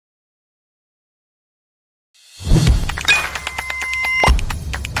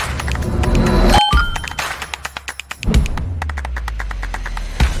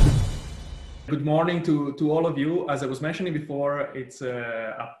Good morning to all of you. As I was mentioning before, it's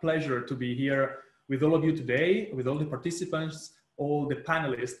a pleasure to be here with all of you today, with all the participants, all the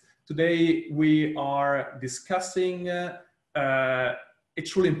panelists. Today we are discussing a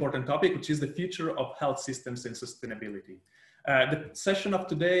truly important topic, which is the future of health systems and sustainability. The session of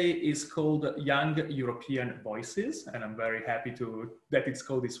today is called Young European Voices, and I'm very happy that it's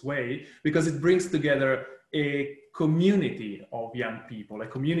called this way because it brings together a community of young people, a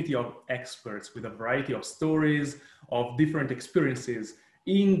community of experts with a variety of stories, of different experiences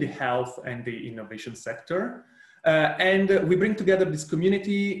in the health and the innovation sector. And we bring together this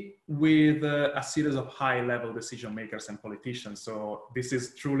community with a series of high-level decision makers and politicians. So this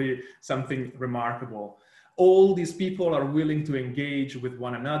is truly something remarkable. All these people are willing to engage with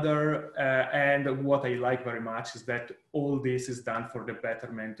one another. And what I like very much is that all this is done for the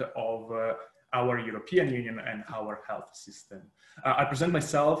betterment of our European Union and our health system. I present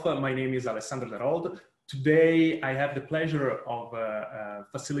myself. My name is Alessandro Lerold. Today, I have the pleasure of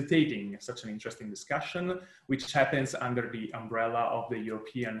facilitating such an interesting discussion, which happens under the umbrella of the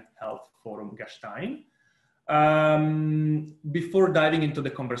European Health Forum Gastein. Before diving into the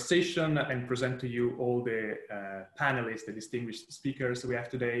conversation and present to you all the panelists, the distinguished speakers we have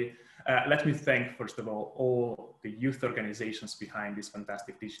today, let me thank, first of all the youth organizations behind this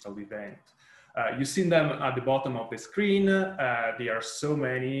fantastic digital event. You've seen them at the bottom of the screen. There are so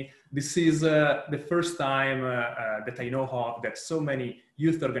many. This is the first time that I know of that so many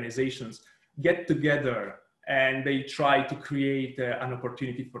youth organizations get together and they try to create an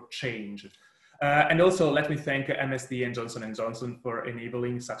opportunity for change. And also let me thank MSD and Johnson & Johnson for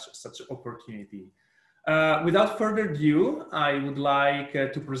enabling such opportunity. Without further ado, I would like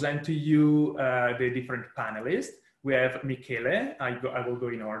to present to you the different panelists. We have Michele, I will go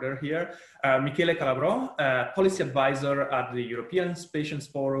in order here. Michele Calabro, policy advisor at the European Patients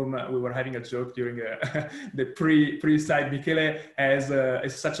Forum. We were having a joke during the pre-side. Michele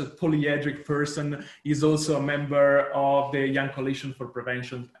is such a polyedric person. He's also a member of the Young Coalition for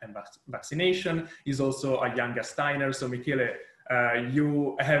Prevention and Vaccination. He's also a Young Gasteiner. So Michele,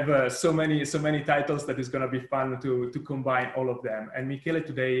 you have so many titles that is going to be fun to combine all of them. And Michele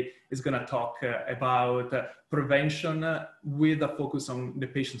today is going to talk about prevention with a focus on the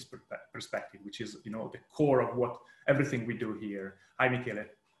patient's perspective, which is, the core of everything we do here. Hi, Michele.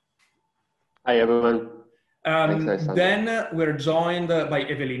 Hi, everyone. Then we're joined by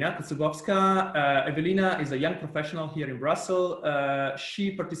Ewelina Kucugowska. Ewelina is a young professional here in Brussels.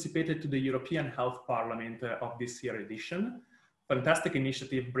 She participated to the European Health Parliament of this year edition. Fantastic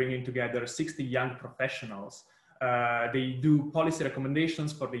initiative bringing together 60 young professionals. They do policy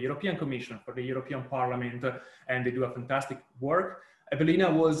recommendations for the European Commission, for the European Parliament, and they do a fantastic work.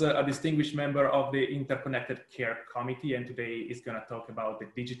 Ewelina was a distinguished member of the Interconnected Care Committee, and today is going to talk about the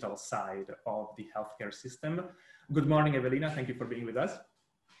digital side of the healthcare system. Good morning, Ewelina. Thank you for being with us.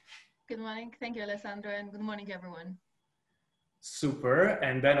 Good morning. Thank you, Alessandro, and good morning, everyone. Super.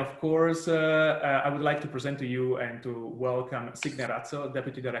 And then, of course, I would like to present to you and to welcome Signe Razzo,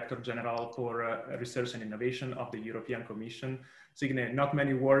 Deputy Director General for Research and Innovation of the European Commission. Signe, not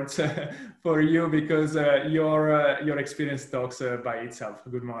many words for you because your experience talks by itself.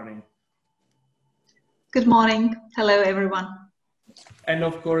 Good morning. Good morning. Hello, everyone. And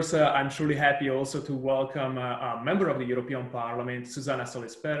of course, I'm truly happy also to welcome a member of the European Parliament, Susana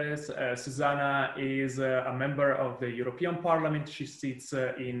Solis Perez. Susana is a member of the European Parliament. She sits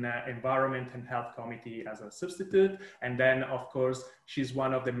in Environment and Health Committee as a substitute. And then, of course, she's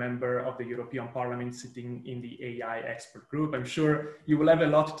one of the members of the European Parliament sitting in the AI expert group. I'm sure you will have a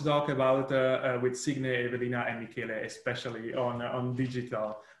lot to talk about with Signe, Ewelina, and Michele, especially on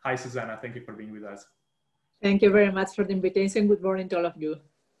digital. Hi, Susana. Thank you for being with us. Thank you very much for the invitation. Good morning to all of you.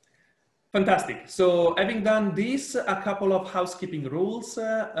 Fantastic. So having done this, a couple of housekeeping rules.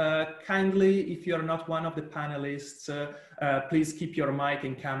 Kindly, if you're not one of the panelists, please keep your mic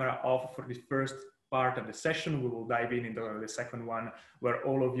and camera off for the first part of the session. We will dive into the second one where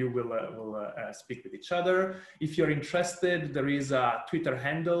all of you will speak with each other. If you're interested, there is a Twitter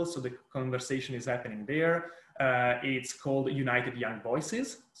handle, so the conversation is happening there. It's called United Young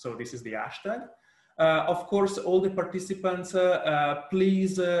Voices. So this is the hashtag. Of course, all the participants,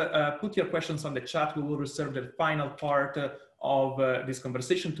 please put your questions on the chat. We will reserve the final part of this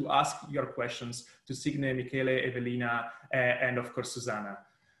conversation to ask your questions to Signe, Michele, Ewelina, and of course, Susana.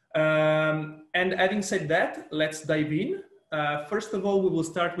 And having said that, let's dive in. First of all, we will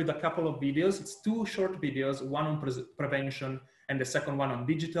start with a couple of videos. It's two short videos, one on prevention and the second one on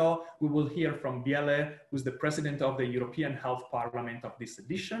digital. We will hear from Biele, who's the president of the European Health Parliament of this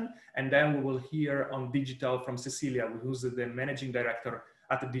edition. And then we will hear on digital from Cecilia, who's the managing director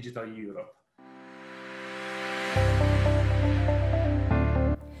at Digital Europe.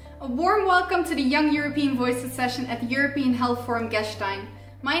 warm welcome to the Young European Voices session at the European Health Forum Gastein.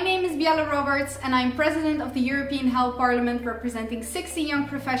 My name is Biella Roberts and I'm President of the European Health Parliament, representing 60 young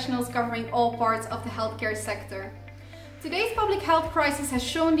professionals covering all parts of the healthcare sector. Today's public health crisis has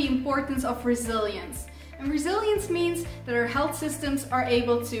shown the importance of resilience. And resilience means that our health systems are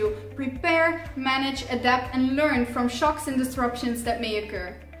able to prepare, manage, adapt and learn from shocks and disruptions that may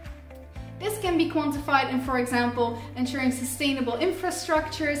occur. This can be quantified in, for example, ensuring sustainable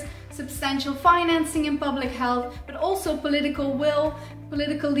infrastructures, substantial financing in public health, but also political will,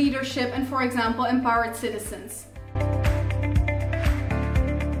 political leadership and, for example, empowered citizens.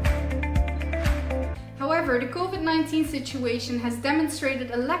 However, the COVID-19 situation has demonstrated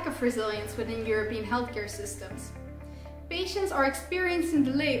a lack of resilience within European healthcare systems. Patients are experiencing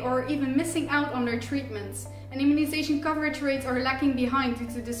delay or even missing out on their treatments, and immunization coverage rates are lacking behind due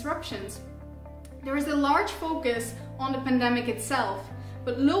to disruptions. There is a large focus on the pandemic itself,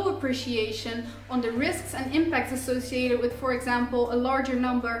 but low appreciation on the risks and impacts associated with, for example, a larger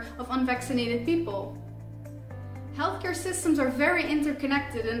number of unvaccinated people. Healthcare systems are very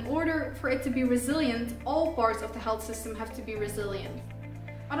interconnected. In order for it to be resilient, all parts of the health system have to be resilient.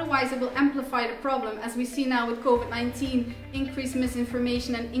 Otherwise, it will amplify the problem, as we see now with COVID-19, increased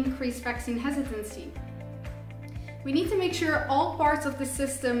misinformation and increased vaccine hesitancy. We need to make sure all parts of the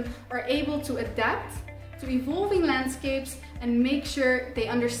system are able to adapt to evolving landscapes and make sure they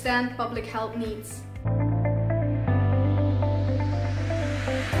understand public health needs.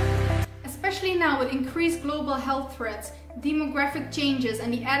 Especially now with increased global health threats, demographic changes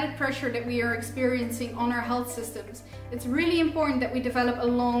and the added pressure that we are experiencing on our health systems, it's really important that we develop a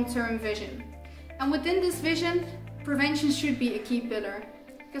long-term vision. And within this vision, prevention should be a key pillar,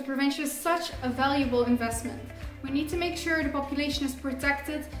 because prevention is such a valuable investment. We need to make sure the population is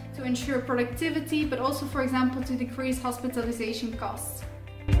protected to ensure productivity, but also, for example, to decrease hospitalization costs.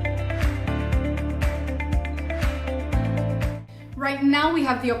 Right now we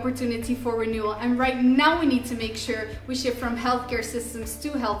have the opportunity for renewal, and right now we need to make sure we shift from healthcare systems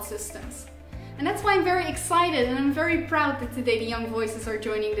to health systems. And that's why I'm very excited and I'm very proud that today the Young Voices are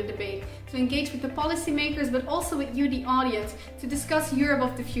joining the debate to engage with the policymakers, but also with you, the audience, to discuss Europe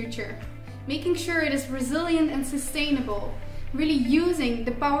of the future. Making sure it is resilient and sustainable, really using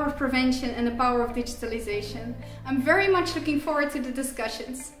the power of prevention and the power of digitalization. I'm very much looking forward to the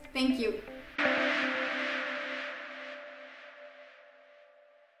discussions. Thank you.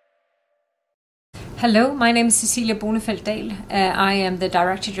 Hello, my name is Cecilia Bonefeld-Dahl. I am the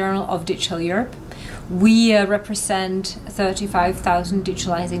Director General of Digital Europe. We represent 35,000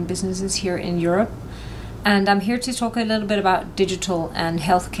 digitalizing businesses here in Europe, and I'm here to talk a little bit about digital and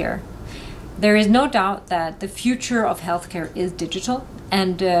healthcare. There is no doubt that the future of healthcare is digital,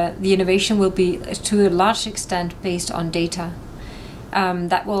 and the innovation will be to a large extent based on data.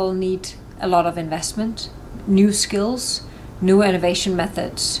 That will need a lot of investment, new skills, new innovation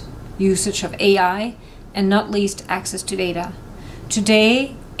methods, usage of AI, and not least access to data.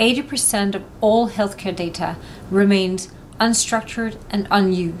 Today, 80% of all healthcare data remains unstructured and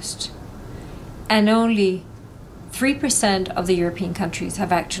unused. And only 3% of the European countries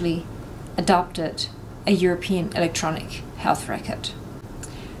have actually adopted a European electronic health record.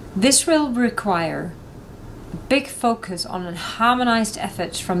 This will require a big focus on a harmonized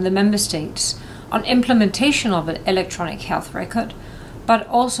efforts from the member states on implementation of an electronic health record, but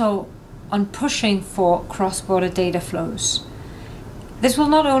also on pushing for cross-border data flows. This will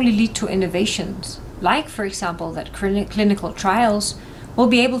not only lead to innovations, like for example that clinical trials will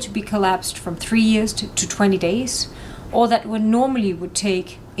be able to be collapsed from 3 years to 20 days, or that what normally would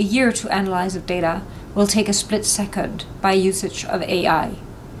take a year to analyze of data will take a split second by usage of AI.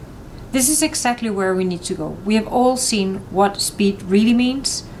 This is exactly where we need to go. We have all seen what speed really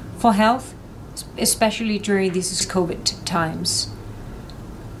means for health, especially during these COVID times.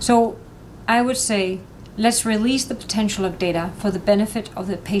 So I would say, let's release the potential of data for the benefit of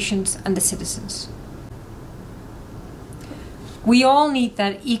the patients and the citizens. We all need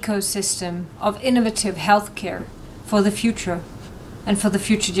that ecosystem of innovative healthcare for the future and for the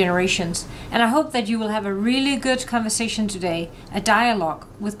future generations. And I hope that you will have a really good conversation today, a dialogue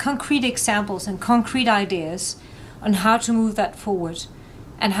with concrete examples and concrete ideas on how to move that forward,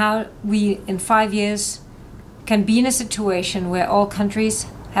 and how we in 5 years can be in a situation where all countries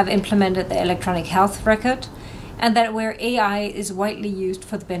have implemented the electronic health record, and that where AI is widely used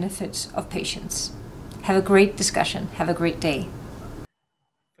for the benefits of patients. Have a great discussion. Have a great day.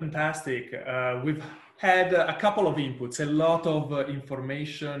 Fantastic. We've had a couple of inputs, a lot of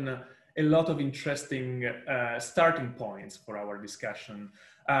information, a lot of interesting starting points for our discussion.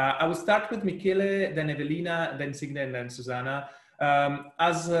 I will start with Michele, then Evelina, then Signe, and then Susanna.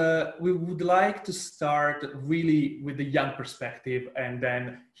 As we would like to start really with the young perspective and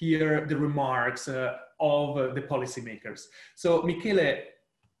then hear the remarks of the policymakers. So Michele,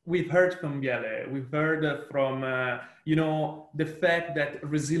 we've heard from Miele, we've heard from, you know, the fact that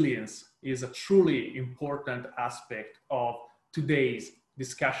resilience is a truly important aspect of today's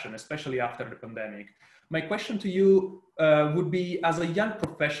discussion, especially after the pandemic. My question to you would be, as a young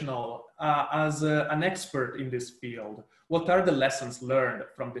professional, as an expert in this field, what are the lessons learned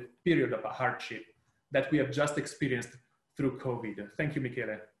from the period of hardship that we have just experienced through COVID? Thank you,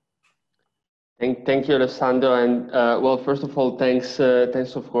 Michele. Thank you, Alessandro. And well, first of all, thanks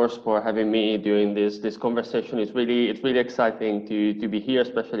of course for having me during this conversation. It's really exciting to be here,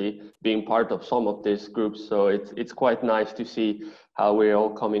 especially being part of some of these groups. So it's quite nice to see how we're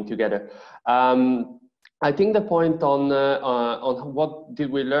all coming together. I think the point on what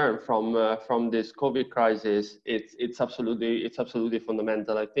did we learn from this COVID crisis, it's absolutely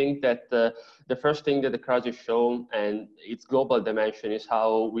fundamental. I think that the first thing that the crisis shown and its global dimension is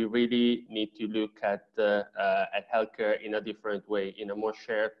how we really need to look at healthcare in a different way, in a more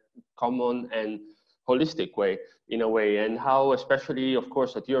shared, common and holistic way, in a way, and how, especially of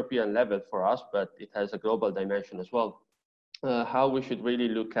course at European level for us, but it has a global dimension as well, how we should really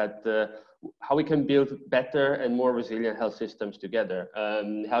look at how we can build better and more resilient health systems together.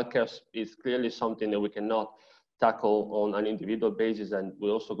 Healthcare is clearly something that we cannot tackle on an individual basis, and we're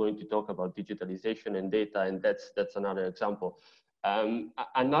also going to talk about digitalization and data, and that's another example.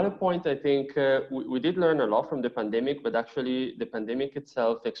 Another point, I think we did learn a lot from the pandemic, but actually the pandemic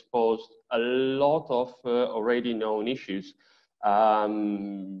itself exposed a lot of already known issues.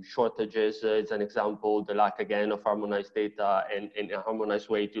 Shortages is an example, the lack again of harmonized data and a harmonized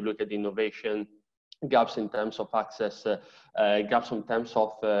way to look at innovation, gaps in terms of access, gaps in terms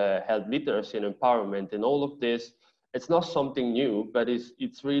of health literacy and empowerment, and all of this. It's not something new, but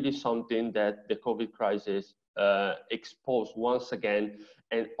it's really something that the COVID crisis exposed once again,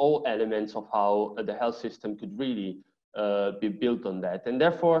 and all elements of how the health system could really be built on that. And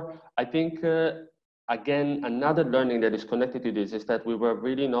therefore, I think again, another learning that is connected to this is that we were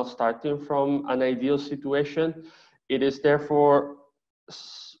really not starting from an ideal situation. It is therefore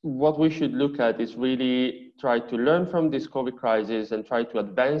what we should look at is really try to learn from this COVID crisis and try to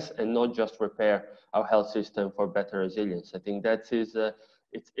advance and not just repair our health system for better resilience. I think that is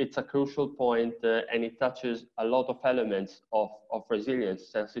it's a crucial point, and it touches a lot of elements of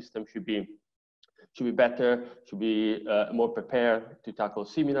resilience. Health system should be better, should be more prepared to tackle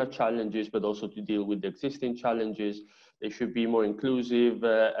similar challenges, but also to deal with the existing challenges. They should be more inclusive,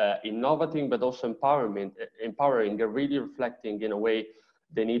 innovative, but also empowering, and really reflecting in a way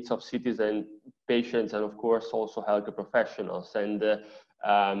the needs of citizens, patients, and of course also healthcare professionals. And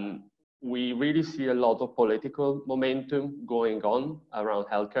we really see a lot of political momentum going on around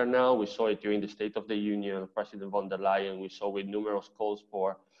healthcare now. We saw it during the State of the Union, President von der Leyen. We saw with numerous calls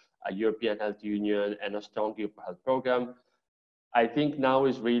for a European Health Union and a strong European health program. I think now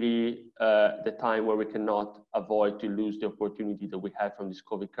is really the time where we cannot avoid to lose the opportunity that we had from this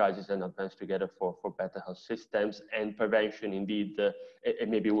COVID crisis and advance together for better health systems and prevention. Indeed, and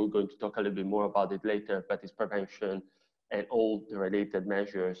maybe we're going to talk a little bit more about it later, but it's prevention and all the related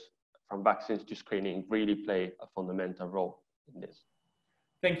measures from vaccines to screening really play a fundamental role in this.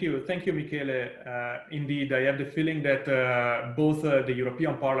 Thank you, Michele. Indeed, I have the feeling that both the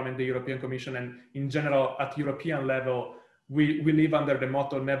European Parliament, the European Commission, and in general at European level, we live under the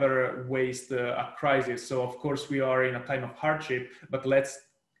motto, never waste a crisis. So of course we are in a time of hardship, but let's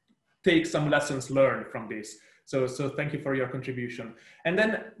take some lessons learned from this. So thank you for your contribution. And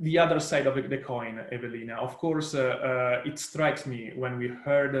then the other side of the coin, Evelina, of course, it strikes me when we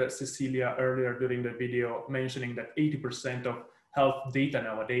heard Cecilia earlier during the video mentioning that 80% of health data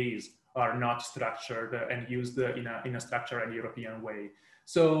nowadays are not structured and used in a structured and European way.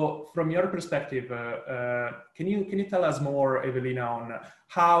 So from your perspective, can you tell us more, Evelina, on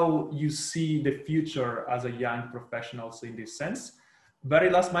how you see the future as a young professionals in this sense?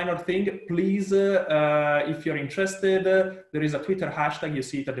 Very last minor thing, please, if you're interested, there is a Twitter hashtag, you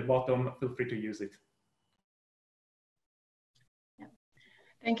see it at the bottom, feel free to use it.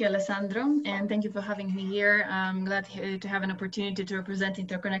 Thank you, Alessandro, and thank you for having me here. I'm glad to have an opportunity to represent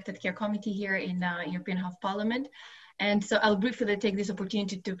Interconnected Care Committee here in the European Health Parliament. And so I'll briefly take this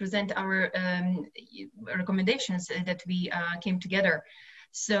opportunity to present our recommendations that we came together.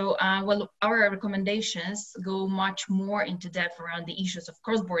 So, well, our recommendations go much more into depth around the issues of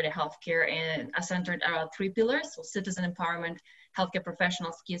cross-border healthcare and are centered around 3 pillars, so citizen empowerment, healthcare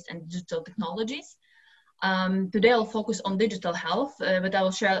professional skills, and digital technologies. Today I'll focus on digital health, but I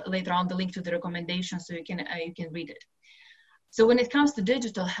will share later on the link to the recommendations so you can read it. So when it comes to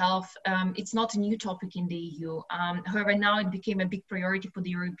digital health, it's not a new topic in the EU. However, now it became a big priority for the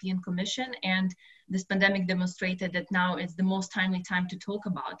European Commission, and this pandemic demonstrated that now is the most timely time to talk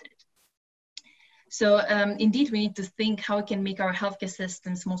about it. So indeed, we need to think how we can make our healthcare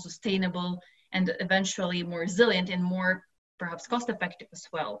systems more sustainable and eventually more resilient and more perhaps cost-effective as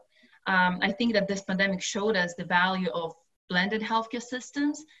well. I think that this pandemic showed us the value of blended healthcare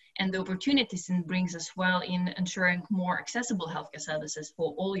systems and the opportunities it brings as well in ensuring more accessible healthcare services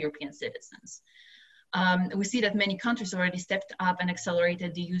for all European citizens. We see that many countries already stepped up and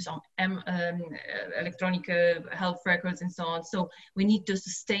accelerated the use of electronic health records and so on. So we need to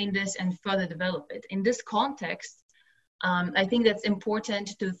sustain this and further develop it. In this context, I think that's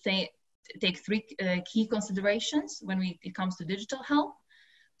important to take three key considerations when it comes to digital health.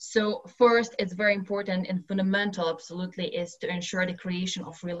 So first, it's very important and fundamental, absolutely, is to ensure the creation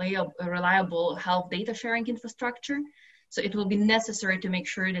of reliable health data sharing infrastructure. So it will be necessary to make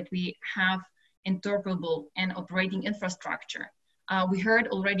sure that we have interoperable and operating infrastructure. We heard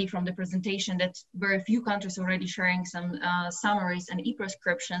already from the presentation that very few countries are already sharing some summaries and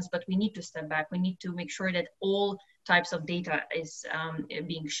e-prescriptions, but we need to step back. We need to make sure that all types of data is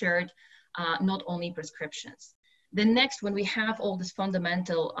being shared, not only prescriptions. Then next, when we have all this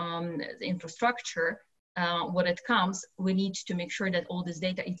fundamental infrastructure, what it comes, we need to make sure that all this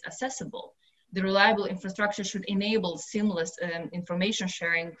data is accessible. The reliable infrastructure should enable seamless information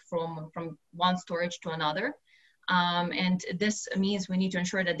sharing from one storage to another. And this means we need to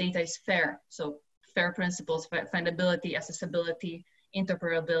ensure that data is fair. So fair principles, findability, accessibility,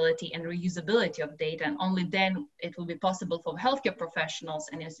 interoperability, and reusability of data. And only then it will be possible for healthcare professionals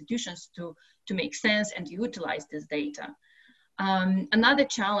and institutions to make sense and to utilize this data. Another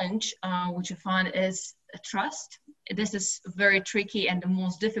challenge which I find is trust. This is very tricky and the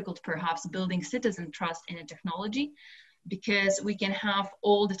most difficult, perhaps, building citizen trust in a technology, because we can have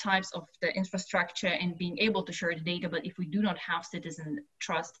all the types of the infrastructure and being able to share the data, but if we do not have citizen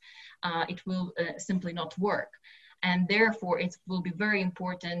trust, it will simply not work. And therefore, it will be very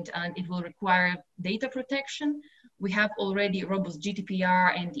important and it will require data protection. We have already robust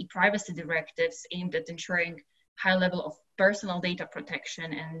GDPR and e-privacy directives aimed at ensuring high level of personal data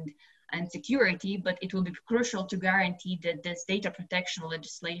protection and security, but it will be crucial to guarantee that this data protection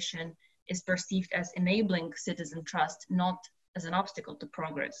legislation is perceived as enabling citizen trust, not as an obstacle to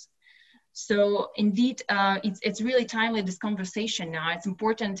progress. So indeed, it's really timely, this conversation now. It's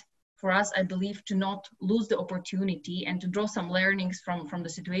important for us, I believe, to not lose the opportunity and to draw some learnings from the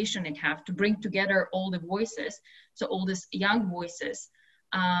situation it have, to bring together all the voices, so all these young voices,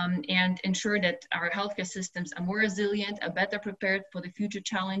 and ensure that our healthcare systems are more resilient, are better prepared for the future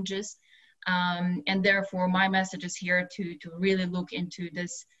challenges. And therefore, my message is here to really look into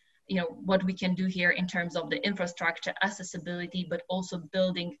this, what we can do here in terms of the infrastructure, accessibility, but also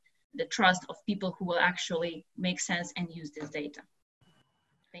building the trust of people who will actually make sense and use this data.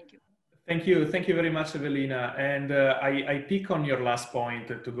 Thank you. Thank you very much, Evelina. And I pick on your last point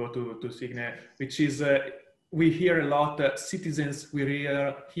to go to Signe, which is we hear a lot citizens, we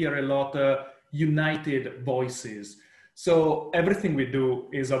hear a lot united voices. So everything we do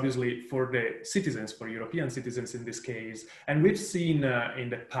is obviously for the citizens, for European citizens in this case. And we've seen in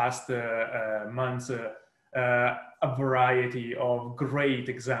the past months a variety of great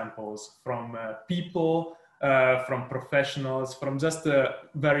examples from people, from professionals, from just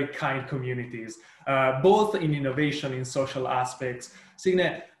very kind communities, both in innovation, in social aspects.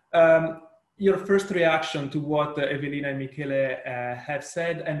 Signe, your first reaction to what Evelina and Michele have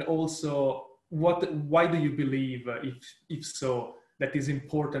said, and also why do you believe, if so, that is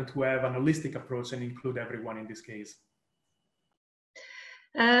important to have an holistic approach and include everyone in this case?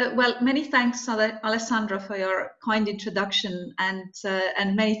 Well, many thanks, Alessandro, for your kind introduction, and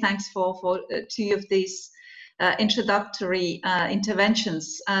many thanks for two of these introductory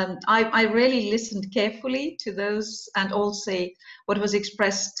interventions. I really listened carefully to those and also what was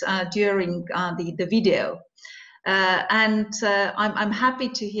expressed during the video. I'm happy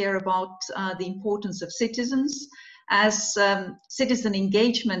to hear about the importance of citizens, as citizen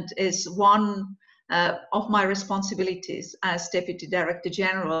engagement is one of my responsibilities as Deputy Director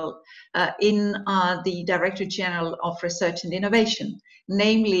General in the Directorate General of Research and Innovation,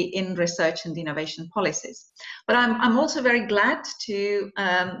 namely in research and innovation policies. But I'm also very glad to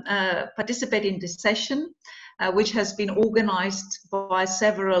participate in this session, which has been organized by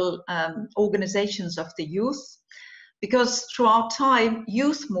several organizations of the youth, because throughout time,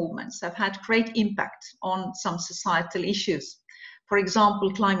 youth movements have had great impact on some societal issues. For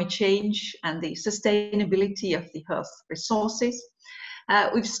example, climate change and the sustainability of the earth resources.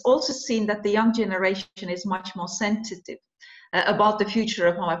 We've also seen that the young generation is much more sensitive about the future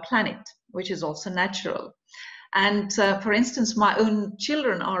of our planet, which is also natural. And for instance, my own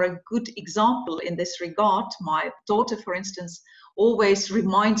children are a good example in this regard. My daughter, for instance, always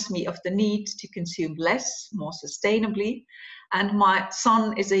reminds me of the need to consume less, more sustainably. And my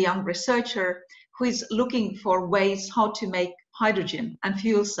son is a young researcher who is looking for ways how to make hydrogen and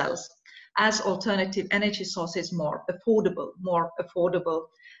fuel cells as alternative energy sources more affordable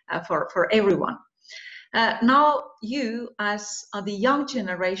for everyone. Now you, as the young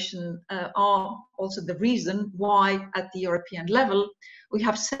generation, are also the reason why at the European level we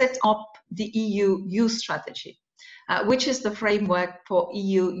have set up the EU Youth Strategy, which is the framework for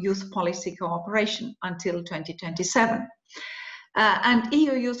EU youth policy cooperation until 2027. And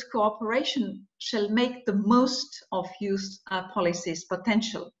EU youth cooperation shall make the most of youth policy's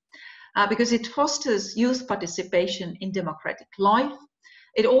potential because it fosters youth participation in democratic life.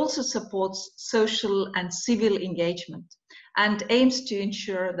 It also supports social and civil engagement and aims to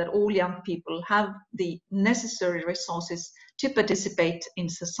ensure that all young people have the necessary resources to participate in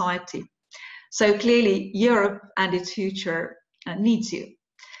society. So clearly, Europe and its future needs you.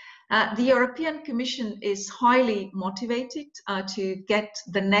 The European Commission is highly motivated to get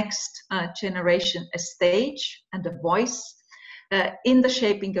the next generation a stage and a voice in the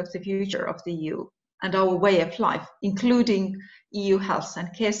shaping of the future of the EU and our way of life, including EU health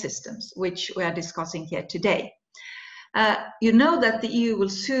and care systems, which we are discussing here today. You know that the EU will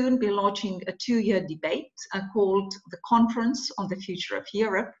soon be launching a 2-year debate called the Conference on the Future of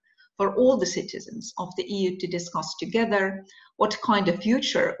Europe for all the citizens of the EU to discuss together what kind of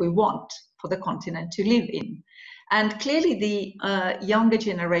future we want for the continent to live in. And clearly the younger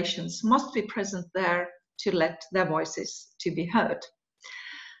generations must be present there to let their voices to be heard.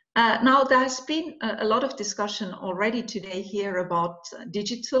 Now, there has been a lot of discussion already today here about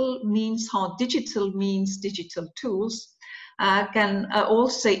digital means, how digital means, digital tools can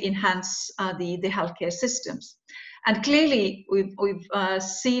also enhance the healthcare systems. And clearly, we've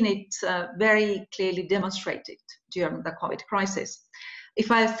seen it very clearly demonstrated during the COVID crisis.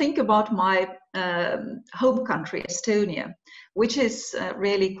 If I think about my home country, Estonia, which is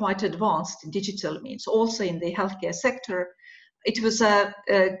really quite advanced in digital means, also in the healthcare sector, it was a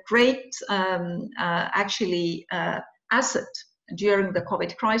great, asset during the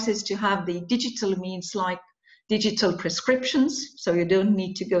COVID crisis to have the digital means like digital prescriptions, so you don't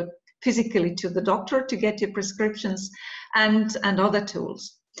need to go physically to the doctor to get your prescriptions, and other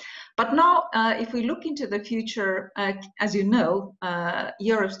tools. But now, if we look into the future, as you know,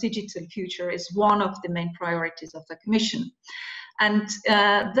 Europe's digital future is one of the main priorities of the Commission. And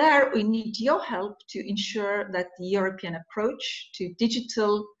there we need your help to ensure that the European approach to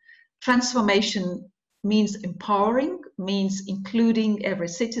digital transformation means empowering, means including every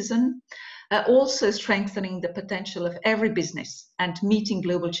citizen, also strengthening the potential of every business and meeting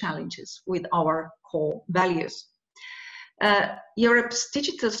global challenges with our core values. Europe's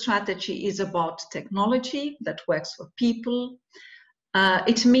digital strategy is about technology that works for people.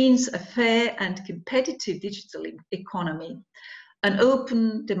 It means a fair and competitive digital economy, an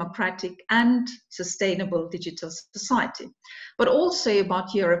open, democratic and sustainable digital society, but also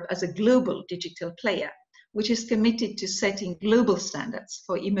about Europe as a global digital player, which is committed to setting global standards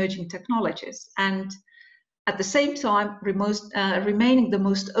for emerging technologies and at the same time remaining the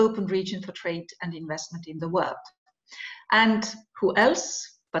most open region for trade and investment in the world. And who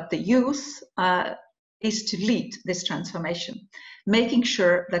else but the youth is to lead this transformation, making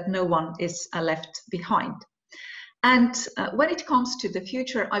sure that no one is left behind. And when it comes to the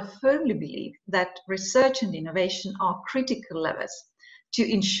future, I firmly believe that research and innovation are critical levers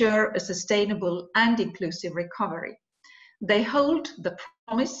to ensure a sustainable and inclusive recovery. They hold the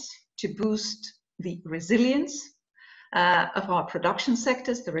promise to boost the resilience of our production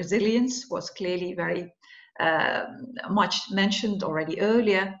sectors. The resilience was clearly very much mentioned already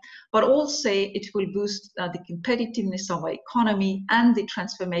earlier, but also it will boost the competitiveness of our economy and the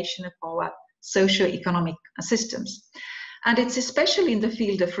transformation of our socio-economic systems. And it's especially in the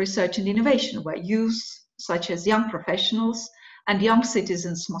field of research and innovation where youth, such as young professionals and young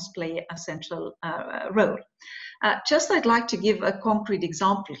citizens, must play a central role. I'd like to give a concrete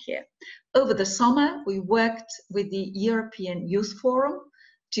example here. Over the summer, we worked with the European Youth Forum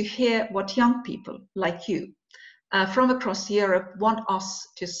to hear what young people like you from across Europe want us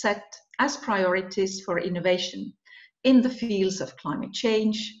to set as priorities for innovation in the fields of climate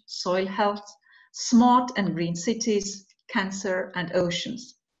change, soil health, smart and green cities, cancer and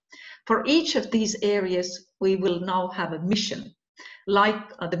oceans. For each of these areas, we will now have a mission,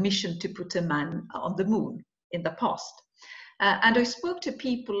 like the mission to put a man on the moon in the past. And I spoke to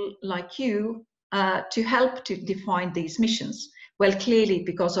people like you to help to define these missions? Well, clearly,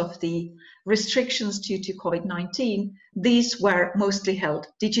 because of the restrictions due to COVID-19, these were mostly held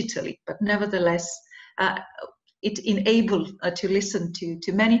digitally, but nevertheless, it enabled to listen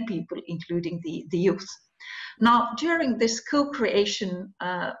to many people, including the youth. Now, during this co-creation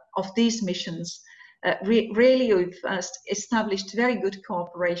of these missions, really we've established very good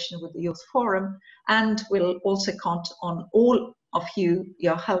cooperation with the Youth Forum, and will also count on all of you,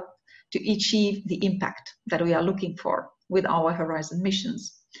 your help, to achieve the impact that we are looking for with our Horizon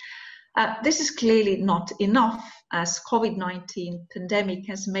missions. This is clearly not enough, as COVID-19 pandemic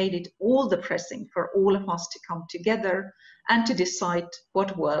has made it all the pressing for all of us to come together and to decide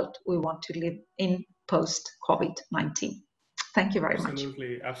what world we want to live in post-COVID-19. Thank you very much.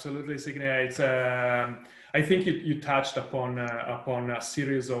 Absolutely, Signe. It's, I think you touched upon a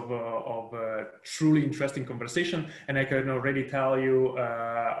series of truly interesting conversation, and I can already tell you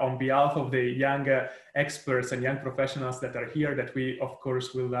on behalf of the young experts and young professionals that are here that we, of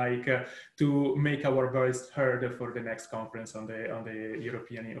course, will like to make our voice heard for the next conference on the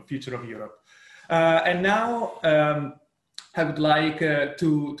European future of Europe. And now I would like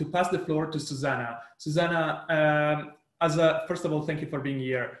to pass the floor to Susanna. Susanna. First of all, thank you for being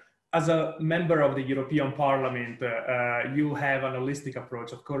here. As a member of the European Parliament, you have an holistic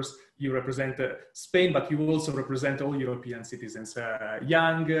approach. Of course, you represent Spain, but you also represent all European citizens,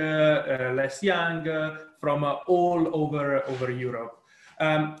 young, less young, from all over Europe.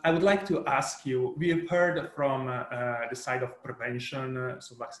 I would like to ask you, we have heard from the side of prevention,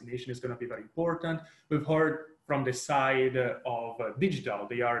 so vaccination is going to be very important. We've heard from the side of digital.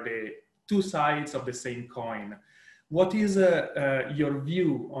 They are the two sides of the same coin. What is your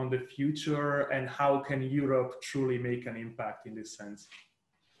view on the future, and how can Europe truly make an impact in this sense?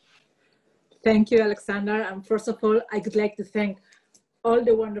 Thank you, Alexander. And first of all, I would like to thank all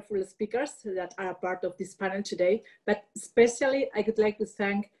the wonderful speakers that are part of this panel today, but especially I would like to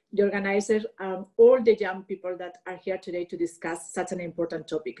thank the organizers and all the young people that are here today to discuss such an important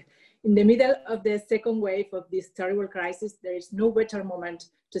topic. In the middle of the second wave of this terrible crisis, there is no better moment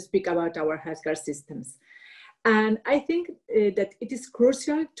to speak about our healthcare systems. And I think that it is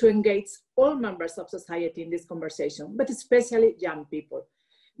crucial to engage all members of society in this conversation, but especially young people.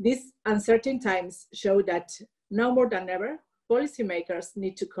 These uncertain times show that now more than ever, policymakers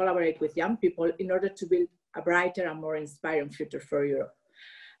need to collaborate with young people in order to build a brighter and more inspiring future for Europe.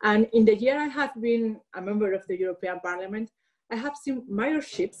 And in the year I have been a member of the European Parliament, I have seen major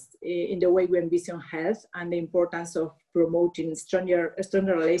shifts in the way we envision health and the importance of promoting stronger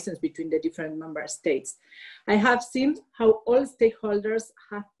relations between the different member states. I have seen how all stakeholders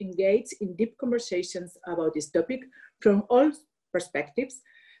have engaged in deep conversations about this topic from all perspectives,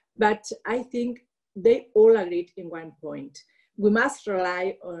 but I think they all agreed in one point. We must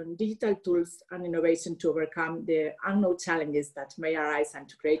rely on digital tools and innovation to overcome the unknown challenges that may arise and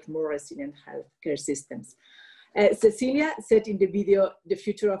to create more resilient healthcare systems. Cecilia said in the video, the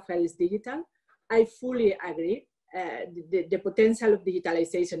future of health is digital. I fully agree. The potential of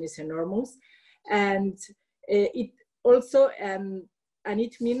digitalization is enormous. And it also, and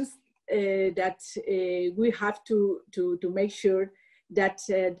it means that we have to make sure that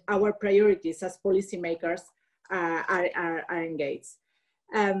our priorities as policymakers are engaged.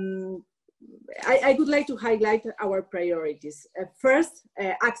 I would like to highlight our priorities. First,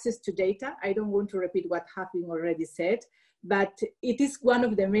 access to data. I don't want to repeat what has been already said, but it is one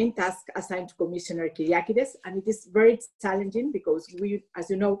of the main tasks assigned to Commissioner Kyriakides, and it is very challenging because we,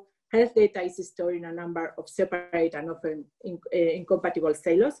 as you know, health data is stored in a number of separate and often incompatible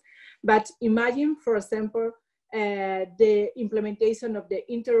silos. But imagine, for example, the implementation of the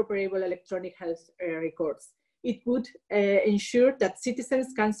interoperable electronic health records. It would ensure that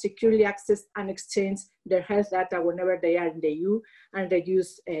citizens can securely access and exchange their health data whenever they are in the EU and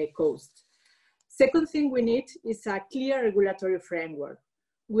reduce costs. Second thing we need is a clear regulatory framework.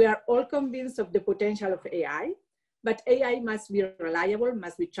 We are all convinced of the potential of AI, but AI must be reliable,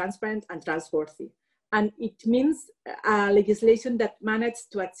 must be transparent and trustworthy. And it means legislation that manages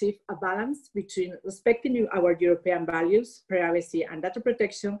to achieve a balance between respecting our European values, privacy and data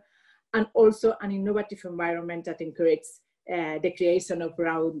protection, and also an innovative environment that encourages the creation of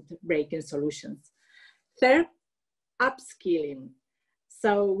groundbreaking solutions. Third, upskilling.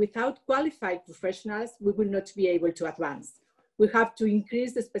 So without qualified professionals, we will not be able to advance. We have to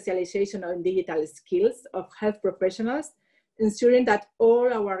increase the specialization on digital skills of health professionals, ensuring that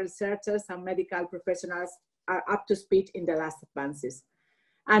all our researchers and medical professionals are up to speed in the last advances.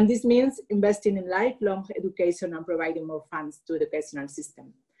 And this means investing in lifelong education and providing more funds to the educational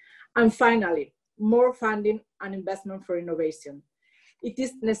system. And finally, more funding and investment for innovation. It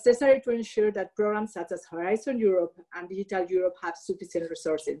is necessary to ensure that programs such as Horizon Europe and Digital Europe have sufficient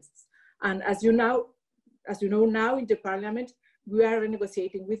resources. And as you know now in the Parliament, we are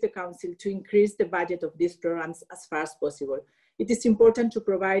negotiating with the Council to increase the budget of these programs as far as possible. It is important to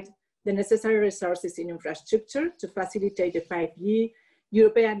provide the necessary resources in infrastructure to facilitate the 5G,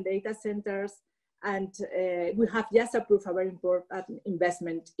 European data centers, and we have just approved a very important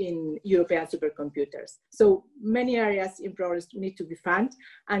investment in European supercomputers. So many areas in progress need to be funded.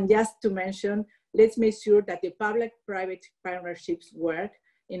 And just to mention, let's make sure that the public-private partnerships work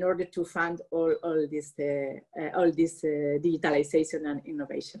in order to fund all this digitalization and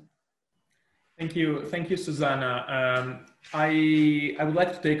innovation. Thank you, Susanna. I would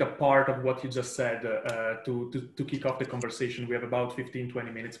like to take a part of what you just said to kick off the conversation. We have about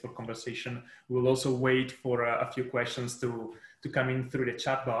 15-20 minutes for conversation. We'll also wait for a few questions to come in through the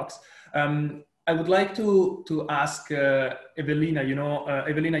chat box. I would like to ask Evelina,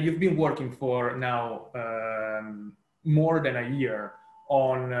 Evelina, you've been working for now more than a year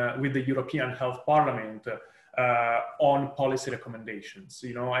with the European Health Parliament on policy recommendations,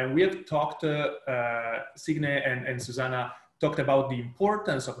 and we have talked, Signe and Susanna talked about the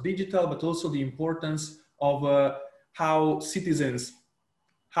importance of digital, but also the importance of how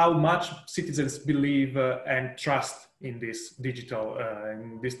much citizens believe and trust in this digital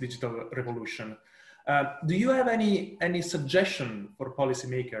revolution. Do you have any suggestion for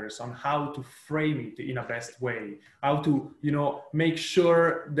policymakers on how to frame it in a best way? How to, make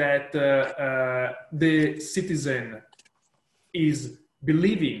sure that the citizen is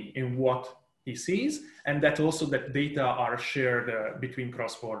believing in what he sees, and that also that data are shared between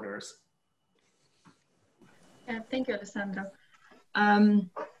cross borders? Thank you, Alessandro.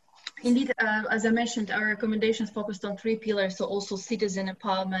 Indeed, as I mentioned, our recommendations focused on 3 pillars, so also citizen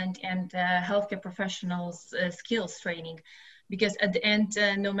empowerment and healthcare professionals' skills training. Because at the end,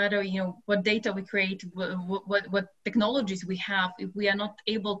 no matter what data we create, what technologies we have, if we are not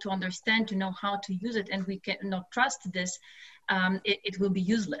able to understand, to know how to use it, and we cannot trust this, it will be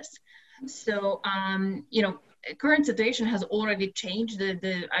useless. So, current situation has already changed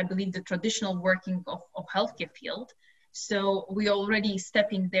I believe the traditional working of healthcare field. So we already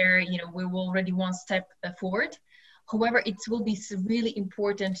stepping there, we're already one step forward. However, it will be really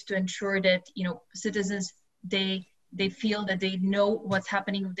important to ensure that, citizens, they feel that they know what's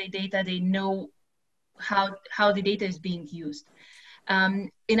happening with their data, they know how the data is being used.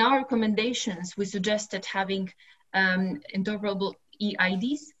 In our recommendations, we suggested having interoperable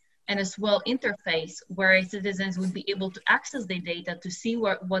eIDs and as well interface where citizens would be able to access their data, to see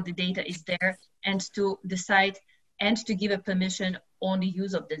what the data is there, and to decide and to give a permission on the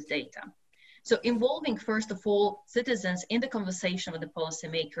use of this data. So involving, first of all, citizens in the conversation with the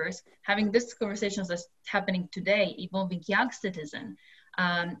policymakers, having this conversation that's happening today, involving young citizens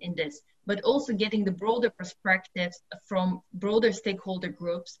in this, but also getting the broader perspectives from broader stakeholder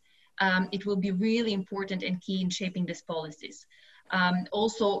groups, it will be really important and key in shaping these policies.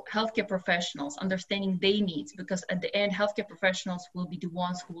 Also, healthcare professionals, understanding their needs, because at the end, healthcare professionals will be the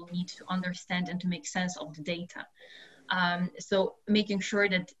ones who will need to understand and to make sense of the data. So making sure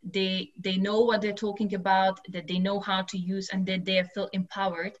that they know what they're talking about, that they know how to use, and that they feel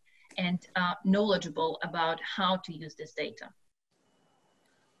empowered and knowledgeable about how to use this data.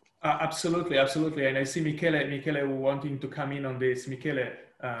 Absolutely, absolutely. And I see Michele wanting to come in on this. Michele,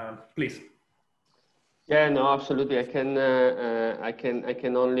 please. Yeah, no, absolutely. I can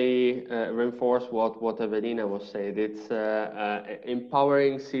only reinforce what Evelina was saying. It's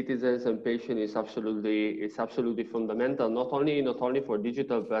empowering citizens and patients is absolutely fundamental. Not only for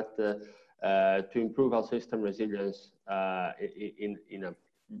digital, but to improve our system resilience in a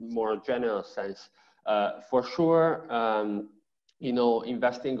more general sense. For sure,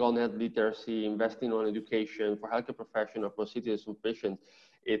 investing on health literacy, investing on education for healthcare professionals, for citizens and patients.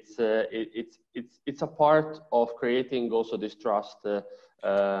 It's a part of creating also this trust for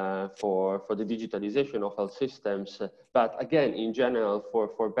the digitalization of health systems, but again, in general,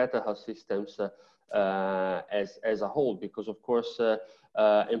 for better health systems as a whole, because of course,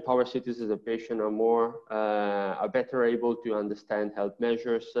 empowered citizens and patients are better able to understand health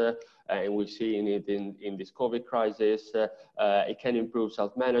measures, and we're seeing it in this COVID crisis. It can improve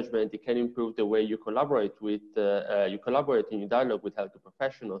self-management. It can improve the way you collaborate in your dialogue with healthcare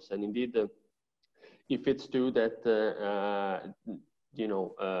professionals. And indeed, if it's true that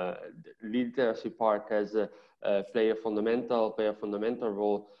literacy part has play a fundamental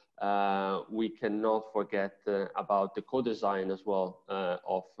role, we cannot forget about the co-design as well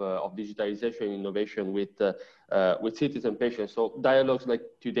of digitalization and innovation with citizen patients. So dialogues like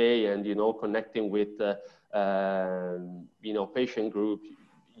today and connecting with patient groups,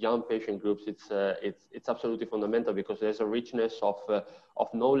 young patient groups, it's absolutely fundamental, because there's a richness of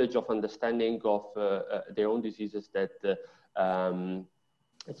knowledge, of understanding of their own diseases that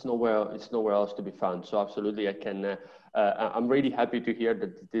it's nowhere else to be found. So absolutely, I'm really happy to hear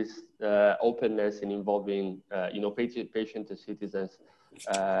that this openness in involving patients and citizens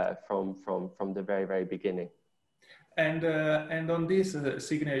from the very beginning. And on this,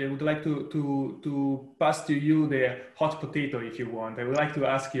 Signe, I would like to pass to you the hot potato, if you want. I would like to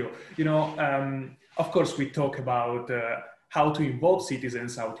ask you, of course, we talk about how to involve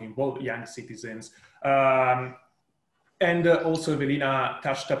citizens, how to involve young citizens. And also Evelina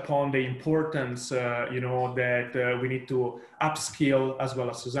touched upon the importance, that we need to upskill, as well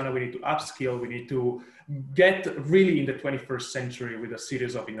as Susanna, we need to upskill, we need to get really in the 21st century with a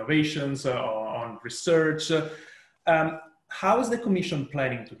series of innovations on research. How is the Commission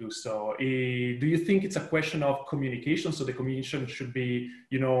planning to do so? Do you think it's a question of communication? So the Commission should be,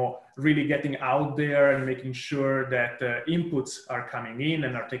 really getting out there and making sure that inputs are coming in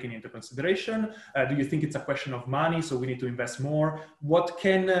and are taken into consideration? Do you think it's a question of money? So we need to invest more. What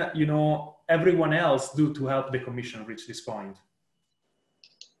can, everyone else do to help the Commission reach this point?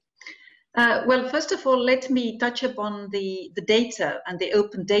 Well, first of all, let me touch upon the data and the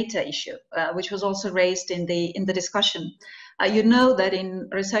open data issue, which was also raised in the discussion. You know that in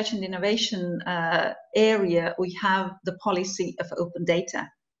research and innovation area, we have the policy of open data.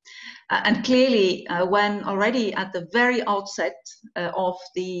 And clearly, when already at the very outset of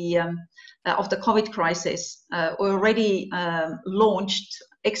the COVID crisis, we already launched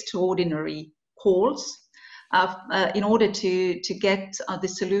extraordinary calls in order to get the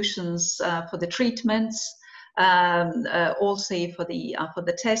solutions for the treatments, also for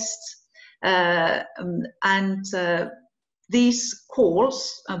the tests, and these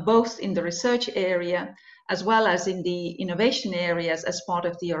calls, both in the research area as well as in the innovation areas as part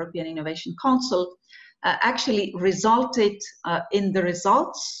of the European Innovation Council, actually resulted in the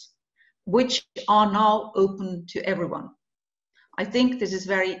results which are now open to everyone. I think this is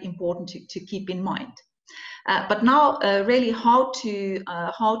very important to keep in mind. But now, really, how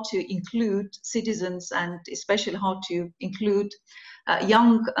to include citizens, and especially how to include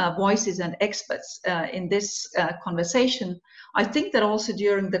young voices and experts in this conversation. I think that also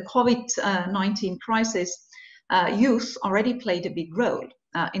during the COVID-19 crisis, youth already played a big role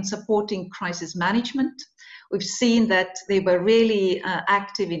in supporting crisis management. We've seen that they were really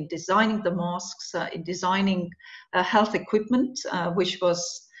active in designing the masks, in designing health equipment, which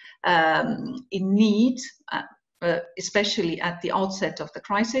was in need, especially at the outset of the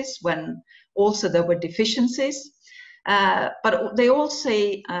crisis, when also there were deficiencies. But they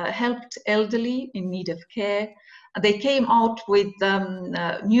also helped elderly in need of care. They came out with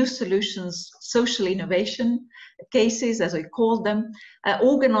new solutions, social innovation cases, as we call them,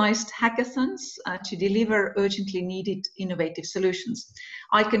 organized hackathons to deliver urgently needed innovative solutions.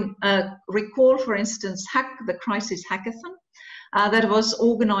 I can recall, for instance, Hack the Crisis Hackathon, that was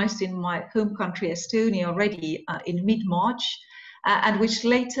organized in my home country, Estonia, already in mid-March, and which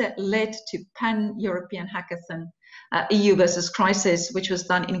later led to Pan-European Hackathon, EU versus Crisis, which was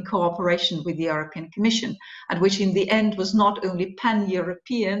done in cooperation with the European Commission, and which in the end was not only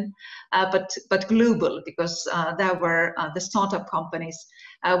Pan-European, but global, because there were the startup companies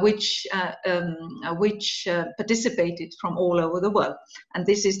which participated from all over the world. And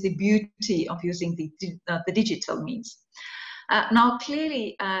this is the beauty of using the digital means. Now,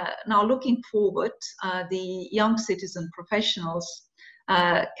 clearly, now looking forward, the young citizen professionals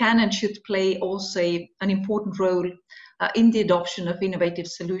can and should play also an important role in the adoption of innovative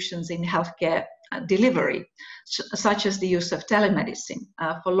solutions in healthcare delivery, such as the use of telemedicine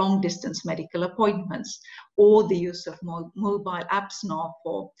for long-distance medical appointments, or the use of mobile apps now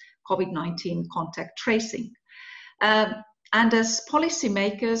for COVID-19 contact tracing. And as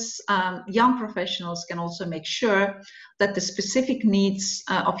policymakers, young professionals can also make sure that the specific needs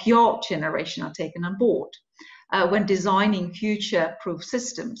of your generation are taken on board when designing future-proof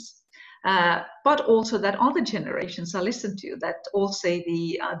systems, but also that other generations are listened to, that also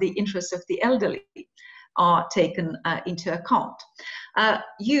the interests of the elderly are taken into account.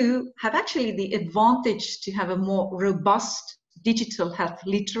 You have actually the advantage to have a more robust digital health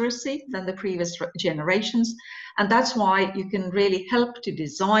literacy than the previous generations, and that's why you can really help to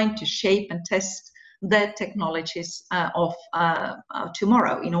design, to shape and test the technologies of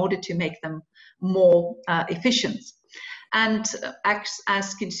tomorrow in order to make them more efficient. And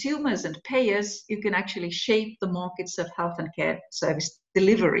as consumers and payers, you can actually shape the markets of health and care service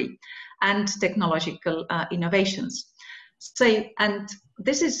delivery and technological innovations. So, and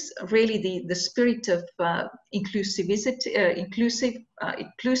this is really the spirit of inclusiveness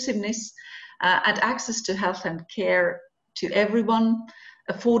and access to health and care to everyone,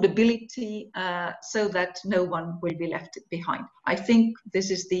 affordability, so that no one will be left behind. I think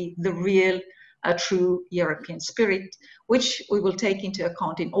this is the real, true European spirit, which we will take into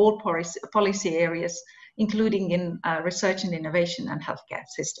account in all policy areas, including in research and innovation and healthcare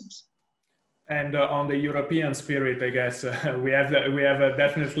systems. And on the European spirit, I guess we have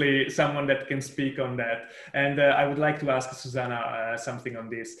definitely someone that can speak on that. And I would like to ask Susanna something on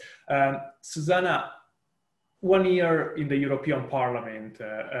this. Susanna, 1 year in the European Parliament,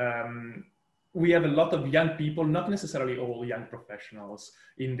 we have a lot of young people, not necessarily all young professionals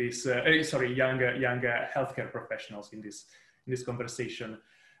in this, young healthcare professionals in this conversation.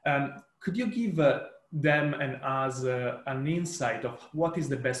 Could you give them and us an insight of what is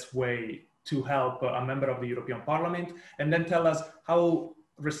the best way to help a member of the European Parliament, and then tell us how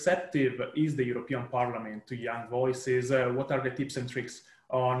receptive is the European Parliament to young voices? What are the tips and tricks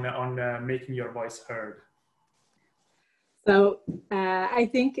on making your voice heard? So I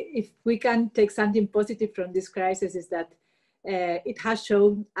think if we can take something positive from this crisis is that it has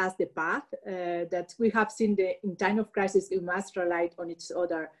shown us the path that we have seen in time of crisis, we must rely on each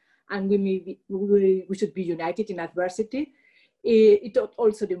other, and we should be united in adversity. It taught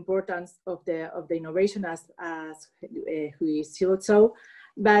also the importance of the innovation as we showed so,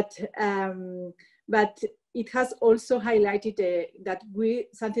 but it has also highlighted that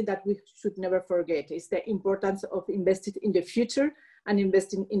something that we should never forget is the importance of investing in the future and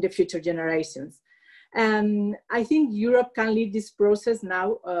investing in the future generations. I think Europe can lead this process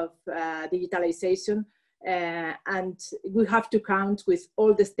now of digitalization, and we have to count with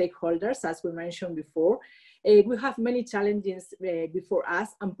all the stakeholders, as we mentioned before. We have many challenges before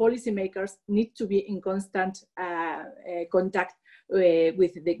us, and policymakers need to be in constant contact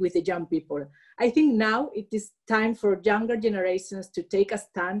with the young people. I think now it is time for younger generations to take a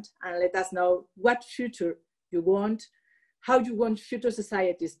stand and let us know what future you want, how you want future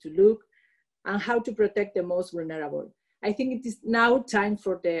societies to look, and how to protect the most vulnerable. I think it is now time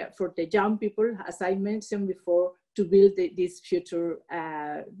for the young people, as I mentioned before, to build this future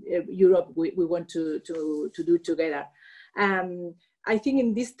Europe we want to do together. I think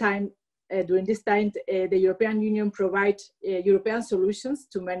in this time, during this time, the European Union provides European solutions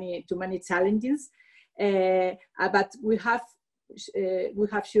to many challenges, but we have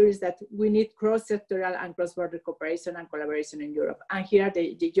sure is that we need cross-sectoral and cross-border cooperation and collaboration in Europe. And here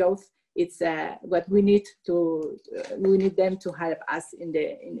the youth, it's what we need them to help us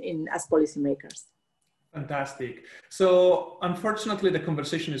as policymakers. Fantastic. So unfortunately, the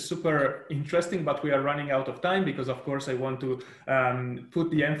conversation is super interesting, but we are running out of time because, of course, I want to put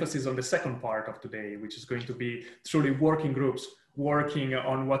the emphasis on the second part of today, which is going to be truly working groups working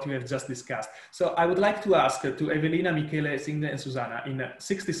on what we have just discussed. So I would like to ask to Evelina, Michele, Signe, and Susanna in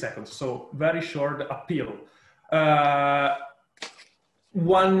 60 seconds, so very short appeal.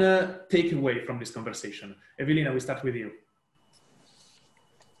 One takeaway from this conversation. Evelina, we start with you.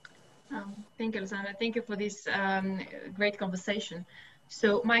 Thank you, Alessandra. Thank you for this great conversation.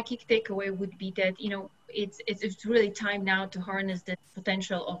 So my key takeaway would be that, you know, it's really time now to harness the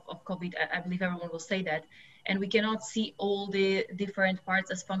potential of COVID. I believe everyone will say that. And we cannot see all the different parts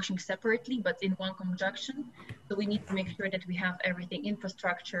as functioning separately, but in one conjunction. So we need to make sure that we have everything: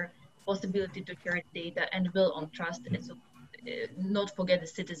 infrastructure, possibility to share data, and will on trust. And so not forget the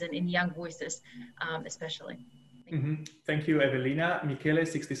citizen in young voices, especially. Thank you, Evelina. Michele,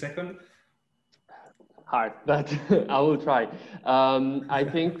 60 seconds. Hard, but I will try. I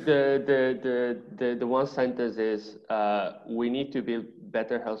think the one sentence is we need to build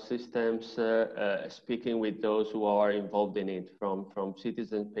better health systems, speaking with those who are involved in it, from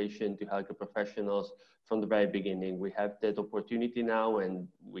citizen, patient to healthcare professionals from the very beginning. We have that opportunity now and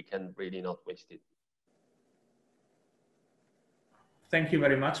we can really not waste it. Thank you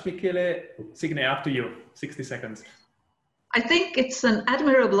very much, Michele. Signe, up to you, 60 seconds. I think it's an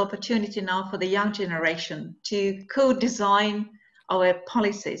admirable opportunity now for the young generation to co-design our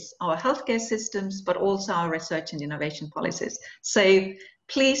policies, our healthcare systems, but also our research and innovation policies. So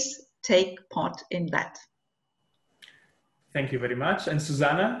please take part in that. Thank you very much. And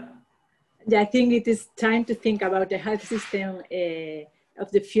Susanna? Yeah, I think it is time to think about the health system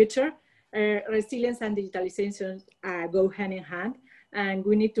of the future. Resilience and digitalization go hand in hand. And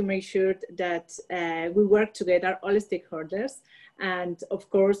we need to make sure that we work together, all stakeholders. And of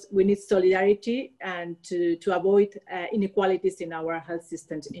course, we need solidarity and to avoid inequalities in our health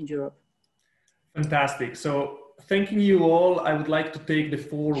systems in Europe. Fantastic. So thanking you all, I would like to take the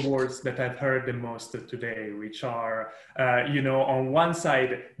 4 words that I've heard the most today, which are, on one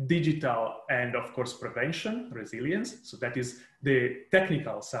side, digital and of course, prevention, resilience. So that is the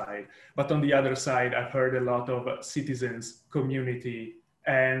technical side. But on the other side, I've heard a lot of citizens, community,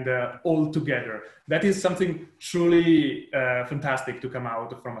 and all together. That is something truly fantastic to come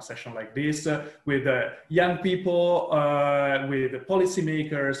out from a session like this with young people, with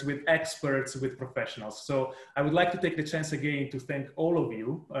policymakers, with experts, with professionals. So I would like to take the chance again to thank all of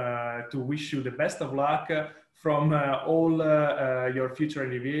you, to wish you the best of luck from all your future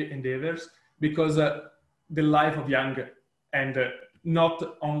endeavors, because the life of young and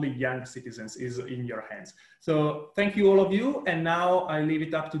not only young citizens is in your hands. So thank you all of you. And now I leave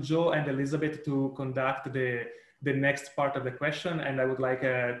it up to Joe and Elizabeth to conduct the next part of the question. And I would like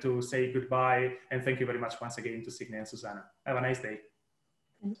to say goodbye and thank you very much once again to Signe and Susanna. Have a nice day.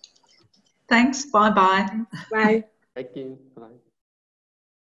 Thanks, bye-bye. Bye. Thank you. Bye.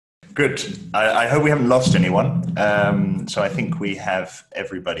 Good. I hope we haven't lost anyone. So I think we have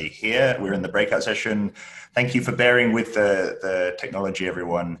everybody here. We're in the breakout session. Thank you for bearing with the technology,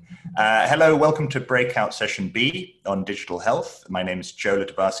 everyone. Hello, welcome to breakout session B on digital health. My name is Joe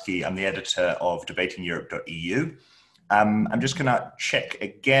Litobarski. I'm the editor of debatingeurope.eu. I'm just gonna check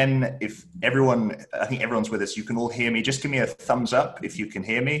again if everyone, I think everyone's with us. You can all hear me. Just give me a thumbs up if you can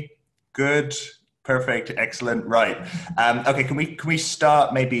hear me. Good. Perfect, excellent, right. Okay, can we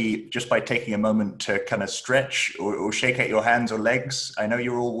start maybe just by taking a moment to kind of stretch or shake out your hands or legs? I know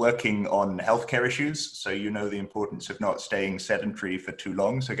you're all working on healthcare issues, so you know the importance of not staying sedentary for too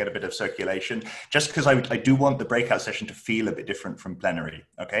long, so get a bit of circulation. Just because I do want the breakout session to feel a bit different from plenary,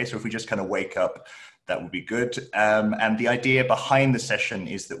 okay? So if we just kind of wake up, that would be good. And the idea behind the session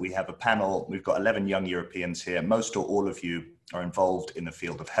is that we have a panel. We've got 11 young Europeans here. Most or all of you are involved in the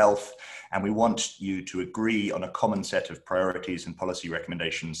field of health, and we want you to agree on a common set of priorities and policy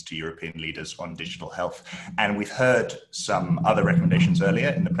recommendations to European leaders on digital health. And we've heard some other recommendations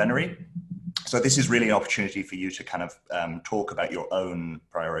earlier in the plenary. So this is really an opportunity for you to kind of talk about your own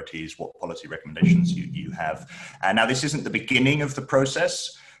priorities, what policy recommendations you have. And now this isn't the beginning of the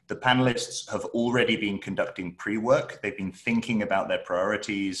process. The panelists have already been conducting pre-work. They've been thinking about their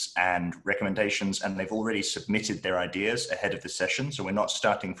priorities and recommendations, and they've already submitted their ideas ahead of the session. So we're not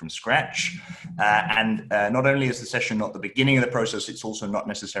starting from scratch. And not only is the session not the beginning of the process, it's also not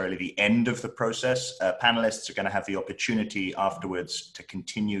necessarily the end of the process. Panelists are going to have the opportunity afterwards to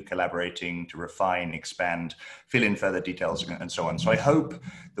continue collaborating, to refine, expand, fill in further details, and so on. So I hope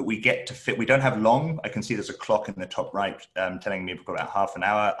that we get to fit. We don't have long. I can see there's a clock in the top right telling me we've got about half an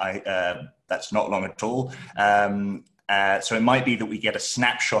hour. That's not long at all. So it might be that we get a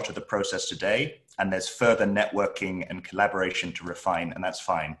snapshot of the process today, and there's further networking and collaboration to refine, and that's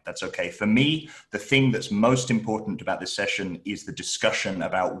fine. That's okay. For me, the thing that's most important about this session is the discussion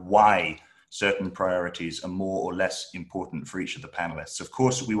about why certain priorities are more or less important for each of the panelists. Of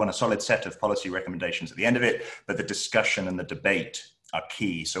course, we want a solid set of policy recommendations at the end of it, but the discussion and the debate are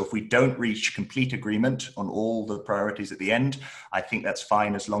key. So if we don't reach complete agreement on all the priorities at the end, I think that's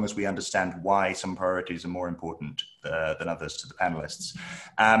fine as long as we understand why some priorities are more important than others to the panelists.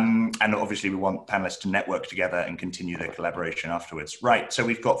 And obviously we want panelists to network together and continue their collaboration afterwards. Right, so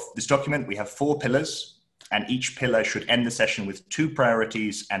we've got this document, we have 4 pillars, and each pillar should end the session with 2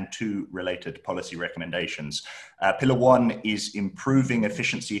 priorities and 2 related policy recommendations. Pillar 1 is improving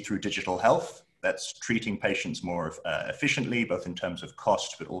efficiency through digital health. That's treating patients more efficiently, both in terms of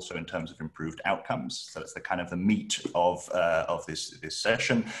cost, but also in terms of improved outcomes. So that's the kind of the meat of this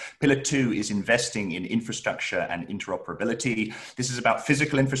session. Pillar 2 is investing in infrastructure and interoperability. This is about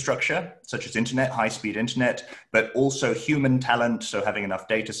physical infrastructure, such as internet, high-speed internet, but also human talent, so having enough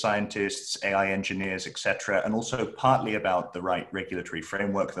data scientists, AI engineers, etc., and also partly about the right regulatory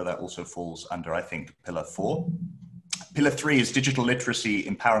framework, though that also falls under, I think, Pillar 4. Pillar 3 is digital literacy,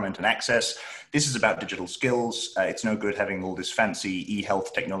 empowerment, and access. This is about digital skills. It's no good having all this fancy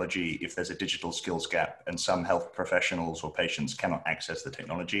e-health technology if there's a digital skills gap and some health professionals or patients cannot access the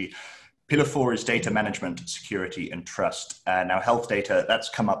technology. Pillar 4 is data management, security, and trust. Now, health data, that's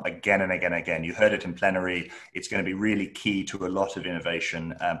come up again and again and again. You heard it in plenary. It's going to be really key to a lot of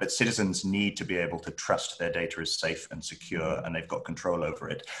innovation, but citizens need to be able to trust their data is safe and secure, and they've got control over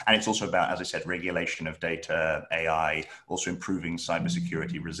it. And it's also about, as I said, regulation of data, AI, also improving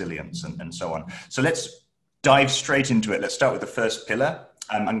cybersecurity, resilience, and so on. So let's dive straight into it. Let's start with the first pillar.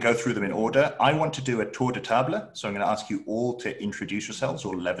 And go through them in order. I want to do a tour de table. So I'm going to ask you all to introduce yourselves,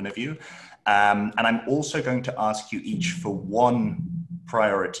 all 11 of you. And I'm also going to ask you each for 1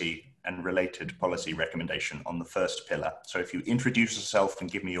 priority and related policy recommendation on the first pillar. So if you introduce yourself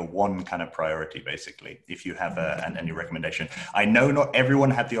and give me your one kind of priority, basically, if you have any recommendation. I know not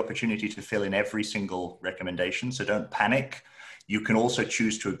everyone had the opportunity to fill in every single recommendation, so don't panic. You can also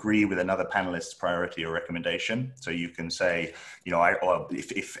choose to agree with another panelist's priority or recommendation. So you can say, you know,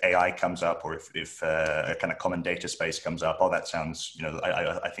 if AI comes up, or if a kind of common data space comes up, oh, that sounds, you know,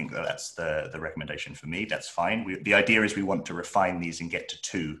 I think that's the recommendation for me. That's fine. The idea is we want to refine these and get to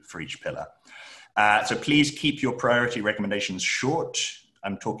 2 for each pillar. So please keep your priority recommendations short.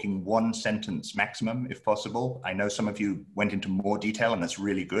 I'm talking 1 sentence maximum, if possible. I know some of you went into more detail, and that's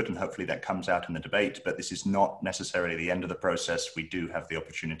really good, and hopefully that comes out in the debate, but this is not necessarily the end of the process. We do have the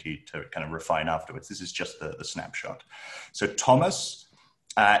opportunity to kind of refine afterwards. This is just the snapshot. So Thomas,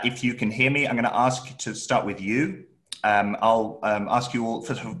 if you can hear me, I'm going to ask you to start with you. I'll ask you all,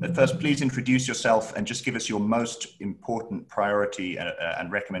 first, please introduce yourself and just give us your most important priority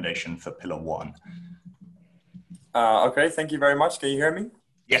and recommendation for Pillar 1. Okay, thank you very much. Can you hear me?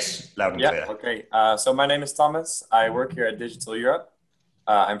 Yes, loud and clear. Okay. So my name is Thomas. I work here at Digital Europe.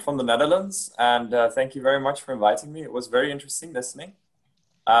 I'm from the Netherlands, and thank you very much for inviting me. It was very interesting listening.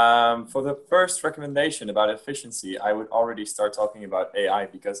 For the first recommendation about efficiency, I would already start talking about AI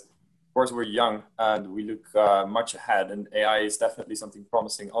because, of course, we're young and we look much ahead, and AI is definitely something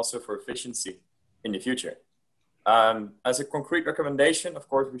promising also for efficiency in the future. As a concrete recommendation, of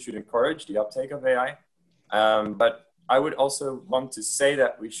course, we should encourage the uptake of AI. But I would also want to say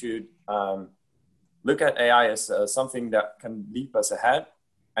that we should look at AI as something that can leap us ahead.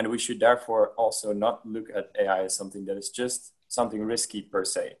 And we should therefore also not look at AI as something that is just something risky per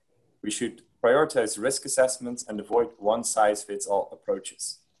se. We should prioritize risk assessments and avoid one-size-fits-all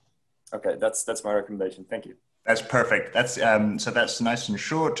approaches. Okay, that's my recommendation. Thank you. That's perfect. That's so that's nice and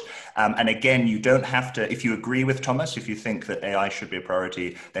short. And again, you don't have to, if you agree with Thomas, if you think that AI should be a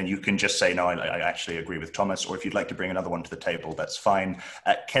priority, then you can just say, no, I actually agree with Thomas. Or if you'd like to bring another one to the table, that's fine.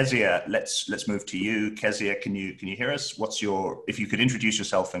 Kezia, let's move to you. Kezia, can you hear us? What's your, if you could introduce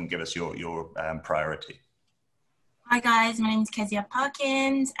yourself and give us your priority. Hi guys, my name is Kezia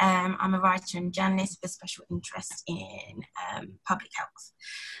Parkins. I'm a writer and journalist with a special interest in public health.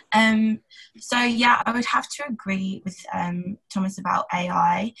 So yeah, I would have to agree with Thomas about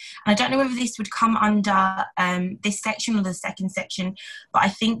AI. And I don't know whether this would come under this section or the second section, but I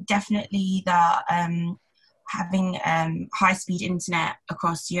think definitely that having high-speed internet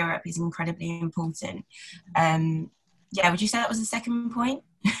across Europe is incredibly important. Yeah, would you say that was the second point?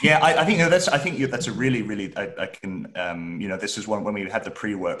 Yeah, I think that's a really I can you know, this is one when we had the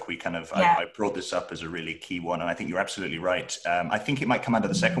pre-work, we kind of I brought this up as a really key one, and I think you're absolutely right. I think it might come under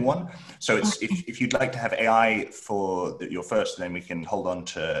the second one. So it's if you'd like to have AI for your first, then we can hold on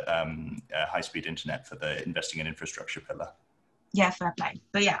to high-speed internet for the investing in infrastructure pillar. Yeah, fair play.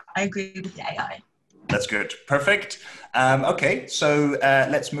 But yeah, I agree with the AI. That's good. Perfect. Okay, so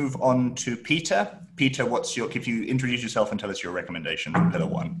let's move on to Peter. Peter, if you introduce yourself and tell us your recommendation for Pillar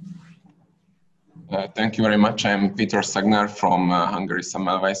 1. Thank you very much. I'm Peter Sagner from Hungary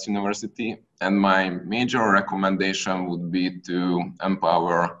Semmelweis University, and my major recommendation would be to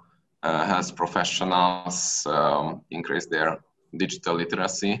empower health professionals, increase their digital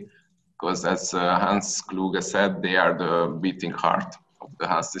literacy, because as Hans Kluge said, they are the beating heart of the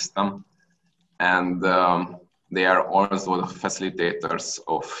health system. And they are also the facilitators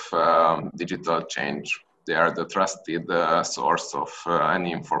of digital change. They are the trusted source of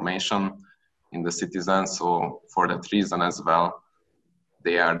any information in the citizens. So for that reason as well,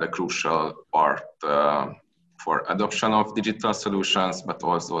 they are the crucial part for adoption of digital solutions, but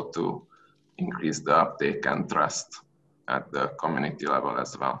also to increase the uptake and trust at the community level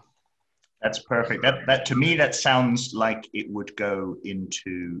as well. That's perfect. That to me, that sounds like it would go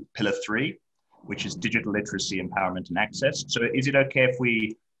into Pillar 3, which is digital literacy, empowerment, and access. So is it okay if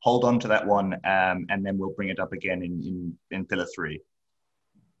we hold on to that one and then we'll bring it up again in Pillar 3?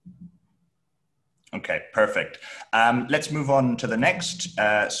 Okay, perfect. Let's move on to the next.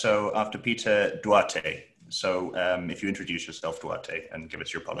 So after Peter, Duarte. So if you introduce yourself, Duarte, and give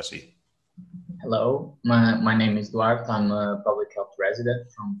us your policy. Hello, my name is Duarte. I'm a public health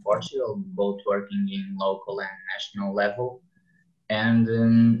resident from Portugal, both working in local and national level.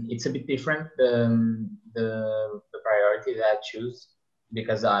 And it's a bit different, the priority that I choose,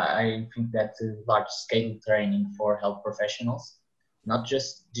 because I think that large-scale training for health professionals, not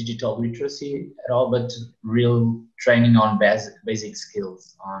just digital literacy at all, but real training on basic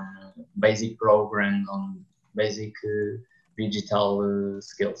skills, on basic programs, on basic digital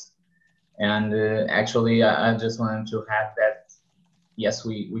skills. And actually, I just wanted to add that, yes,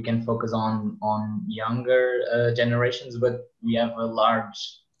 we can focus on younger generations, but we have a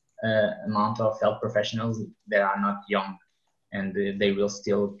large amount of health professionals that are not young, and they will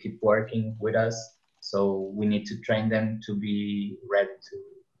still keep working with us. So we need to train them to be ready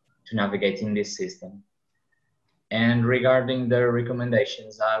to navigate in this system. And regarding the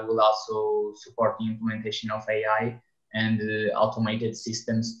recommendations, I will also support the implementation of AI and automated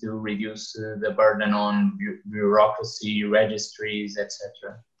systems to reduce the burden on bureaucracy, registries,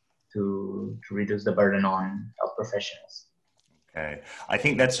 etc., to reduce the burden on health professionals. Okay, I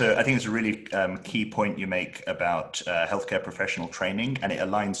think it's a really key point you make about healthcare professional training, and it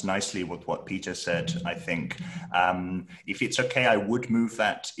aligns nicely with what Peter said. I think if it's okay, I would move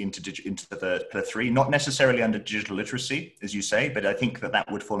that into the pillar 3, not necessarily under digital literacy, as you say, but I think that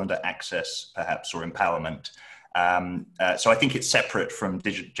would fall under access, perhaps, or empowerment. So I think it's separate from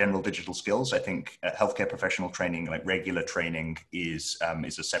general digital skills. I think healthcare professional training, like regular training, is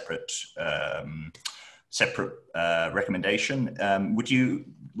a separate recommendation. Would you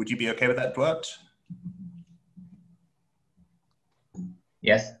be okay with that, Duarte?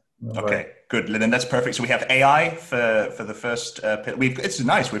 Yes. Okay, good. Then that's perfect. So we have AI for the first. It's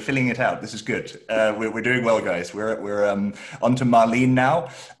nice. We're filling it out. This is good. We're doing well, guys. We're on to Marlene now.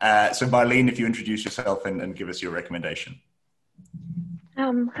 So Marlene, if you introduce yourself and give us your recommendation.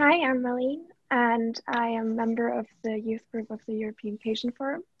 Hi, I'm Marlene, and I am a member of the youth group of the European Patient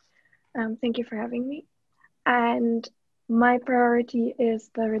Forum. Thank you for having me. And my priority is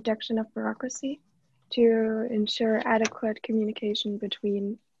the reduction of bureaucracy to ensure adequate communication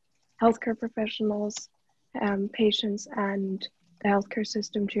between healthcare professionals, patients, and the healthcare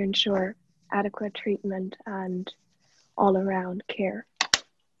system to ensure adequate treatment and all-around care.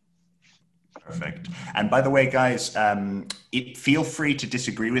 Perfect. And by the way, guys, feel free to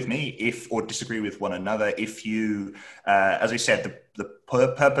disagree with me or disagree with one another. If you, as I said, the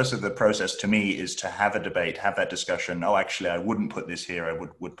purpose of the process to me is to have a debate, have that discussion. Oh, actually, I wouldn't put this here. I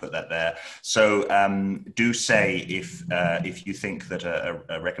would put that there. So do say if you think that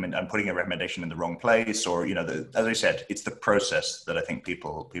I'm putting a recommendation in the wrong place, or as I said, it's the process that I think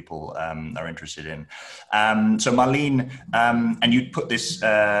people are interested in. So Marlene, and you put this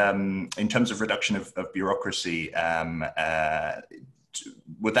in terms of reduction of bureaucracy.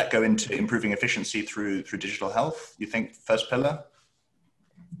 Would that go into improving efficiency through digital health, you think, first pillar?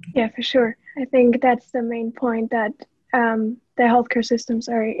 Yeah, for sure. I think that's the main point, that the healthcare systems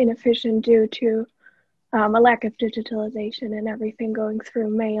are inefficient due to a lack of digitalization and everything going through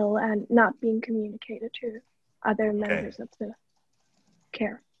mail and not being communicated to other members of the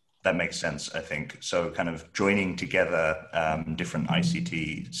care. That makes sense, I think. So kind of joining together different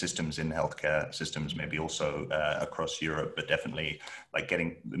ICT systems in healthcare systems, maybe also across Europe, but definitely like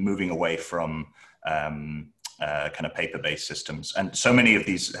moving away from kind of paper-based systems. And so many of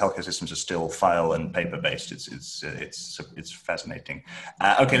these healthcare systems are still file and paper-based. It's fascinating.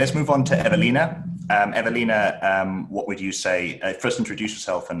 Okay, let's move on to Evelina. Evelina, what would you say? First introduce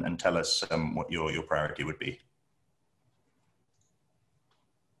yourself and tell us what your priority would be.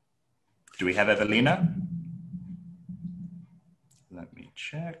 Do we have Evelina? Let me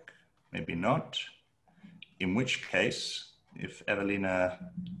check. Maybe not. In which case, if Evelina,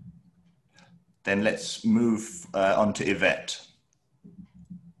 then let's move on to Yvette.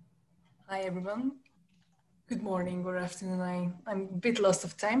 Hi, everyone. Good morning or afternoon. I'm a bit lost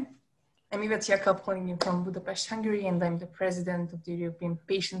of time. I'm Yvette Jakob, calling you from Budapest, Hungary, and I'm the president of the European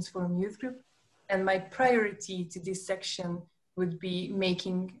Patients Forum Youth Group. And my priority to this section would be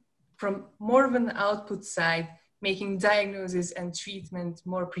making, from more of an output side, making diagnosis and treatment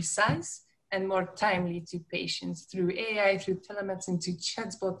more precise and more timely to patients through AI, through telemedicine, through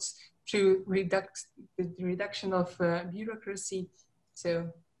chatbots, through the reduction of bureaucracy.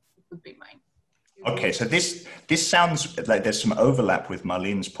 So it would be mine. Okay, so this sounds like there's some overlap with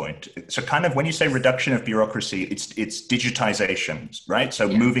Marlene's point. So kind of when you say reduction of bureaucracy, it's digitization, right? So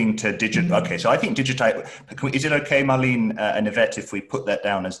moving to digital. Okay, so I think is it okay, Marlene and Yvette, if we put that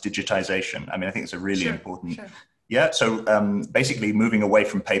down as digitization? I mean, I think it's a really important. Sure. Yeah, so basically moving away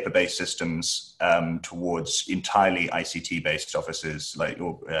from paper-based systems towards entirely ICT-based offices,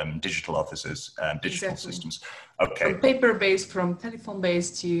 or digital offices, digital systems. Okay. From paper-based, from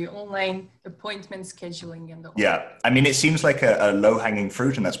telephone-based to online appointment scheduling and all. Yeah, I mean, it seems like a low-hanging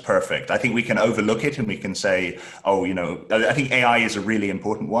fruit, and that's perfect. I think we can overlook it and we can say, oh, I think AI is a really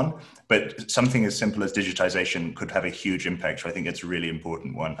important one, but something as simple as digitization could have a huge impact. So I think it's a really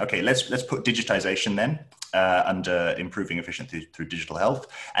important one. Okay, let's put digitization then under improving efficiency through digital health.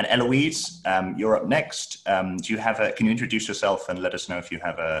 And Eloise, you're up next. Can you introduce yourself and let us know if you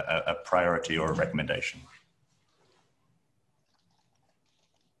have a priority or a recommendation?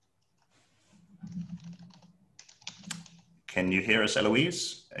 Can you hear us,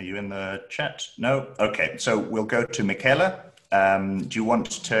 Eloise? Are you in the chat? No? Okay, so we'll go to Michela. Do you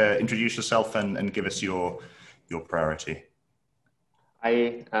want to introduce yourself and give us your priority?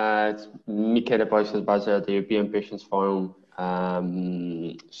 Hi, it's Michele Boyces-Bazer at the European Patients Forum.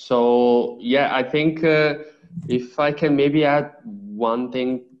 So yeah, I think if I can maybe add one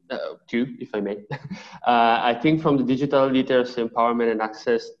thing, two, if I may. I think from the digital literacy, empowerment and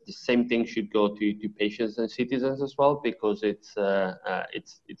access, the same thing should go to patients and citizens as well, because it's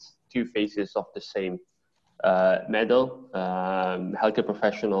two faces of the same medal. Healthcare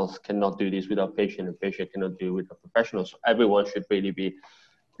professionals cannot do this without patient, and patient cannot do it without professionals. So everyone should really be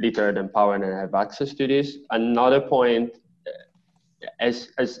literate, empowered, and have access to this. Another point, as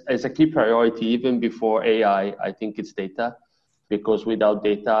a key priority, even before AI, I think it's data, because without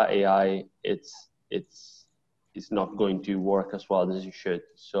data, AI it's not going to work as well as it should.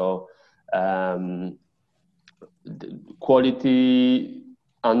 So quality,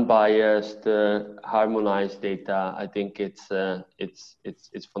 unbiased, harmonized data, I think it's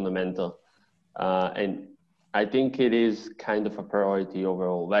fundamental, and I think it is kind of a priority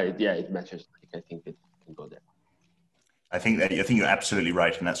overall. But yeah, it matches. I think it can go there. I think you're absolutely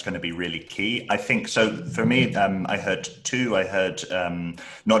right, and that's going to be really key. I think so. For me, I heard two. I heard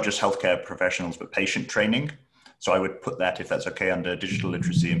not just healthcare professionals, but patient training. So I would put that, if that's okay, under digital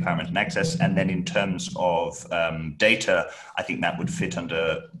literacy, empowerment and access. And then in terms of data, I think that would fit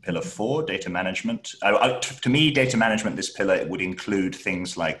under pillar 4, data management. To me, data management, this pillar, it would include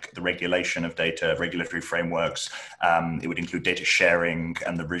things like the regulation of data, regulatory frameworks. It would include data sharing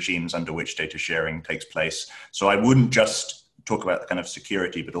and the regimes under which data sharing takes place. So I wouldn't just talk about the kind of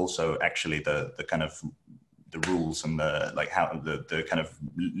security, but also actually the kind of the rules and the the kind of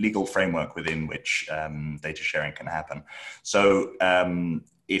legal framework within which data sharing can happen. So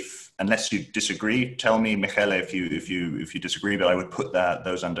unless you disagree, tell me, Michele, if you disagree, but I would put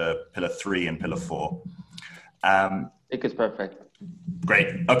those under pillar 3 and pillar 4. I think it's perfect.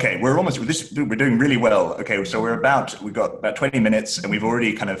 Great. Okay, we're doing really well. Okay, so we've got about 20 minutes, and we've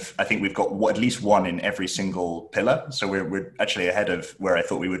already I think we've got at least one in every single pillar. So we're actually ahead of where I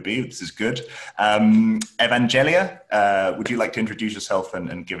thought we would be. This is good. Evangelia, would you like to introduce yourself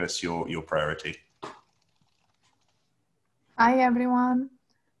and give us your priority? Hi, everyone.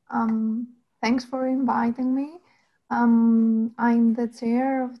 Thanks for inviting me. I'm the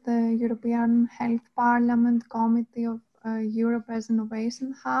chair of the European Health Parliament Committee of Europe as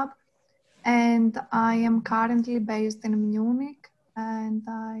Innovation Hub, and I am currently based in Munich, and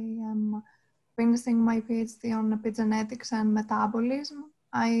I am finishing my PhD on epigenetics and metabolism.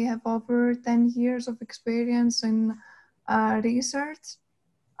 I have over 10 years of experience in research,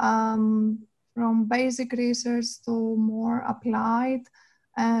 from basic research to more applied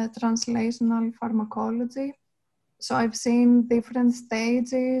translational pharmacology. So I've seen different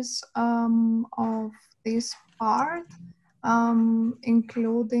stages of this part,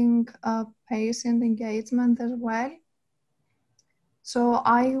 including patient engagement as well. So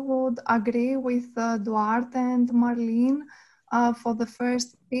I would agree with Duarte and Marlene for the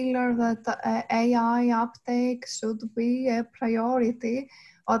first pillar that AI uptake should be a priority,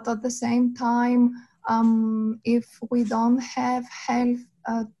 but at the same time, if we don't have health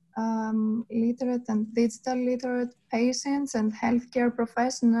literate and digital literate patients and healthcare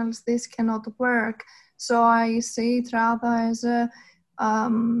professionals, this cannot work. So I see it rather as a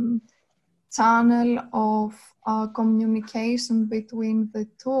channel of communication between the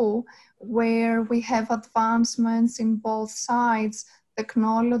two, where we have advancements in both sides,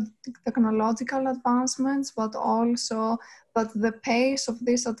 technological advancements, but also that the pace of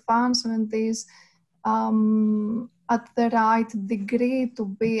this advancement is at the right degree to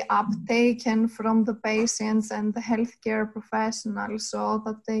be uptaken from the patients and the healthcare professionals, so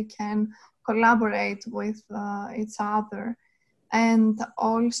that they can collaborate with each other. And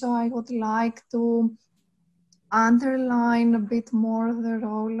also I would like to underline a bit more the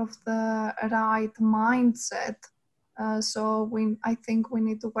role of the right mindset. So I think we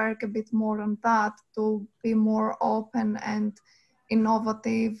need to work a bit more on that to be more open and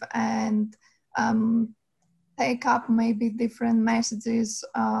innovative and take up maybe different messages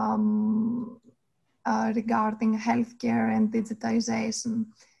regarding healthcare and digitization.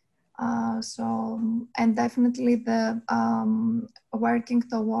 And definitely the working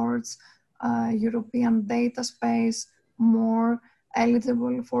towards European data space, more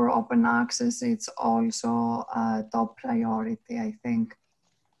eligible for open access, it's also a top priority, I think.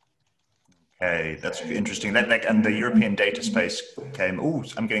 Okay, that's interesting. And the European data space came. Oh,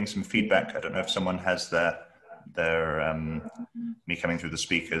 I'm getting some feedback. I don't know if someone has me coming through the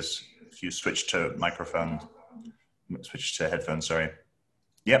speakers. If you switch to microphone, switch to headphones. Sorry.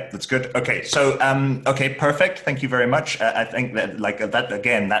 Yep, that's good. Okay, so okay, perfect. Thank you very much. I think that that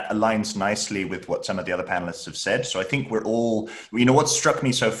again, that aligns nicely with what some of the other panelists have said. So I think we're all, what struck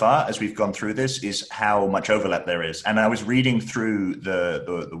me so far as we've gone through this is how much overlap there is. And I was reading through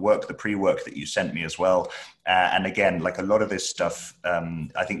the work, the pre-work that you sent me as well. And again, like a lot of this stuff,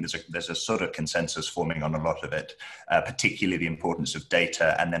 I think there's a sort of consensus forming on a lot of it, particularly the importance of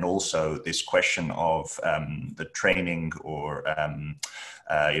data, and then also this question of the training or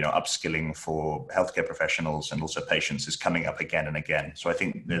upskilling for healthcare professionals and also patients is coming up again and again. So I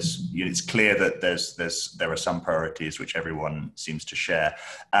think it's clear that there are some priorities which everyone seems to share.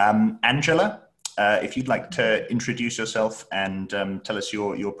 Angela, if you'd like to introduce yourself and tell us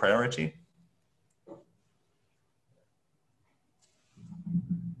your priority.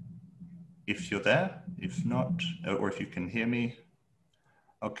 If you're there, if not, or if you can hear me.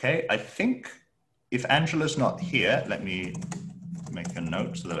 Okay, I think if Angela's not here, let me make a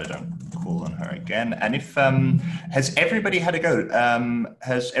note so that I don't call on her again. And if, has everybody had a go?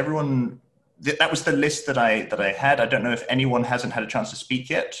 Has everyone, that was the list that I had. I don't know if anyone hasn't had a chance to speak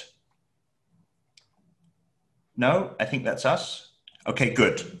yet. No, I think that's us. Okay,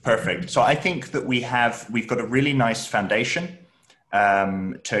 good, perfect. So I think that we've got a really nice foundation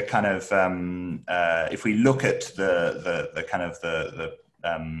to kind of, if we look at the kind of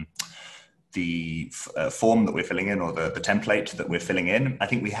the form that we're filling in, or the template that we're filling in, I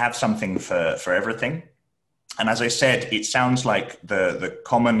think we have something for everything. And as I said, it sounds like the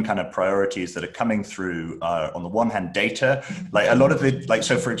common kind of priorities that are coming through are, on the one hand, data. Like a lot of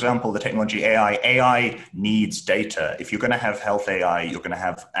so for example, the technology AI needs data. If you're going to have health AI, you're going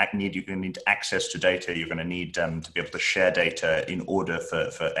to need access to data. You're going to need to be able to share data in order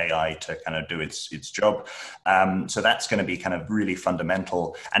for AI to kind of do its job. So that's going to be kind of really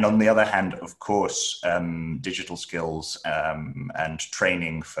fundamental. And on the other hand, of course, digital skills and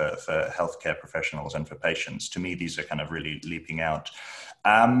training for healthcare professionals and for patients. To me, these are kind of really leaping out.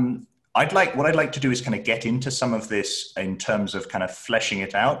 What I'd like to do is kind of get into some of this in terms of kind of fleshing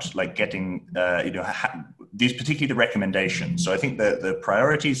it out, like getting, these particularly the recommendations. So I think the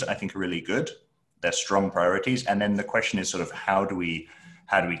priorities, I think, are really good. They're strong priorities. And then the question is sort of how do we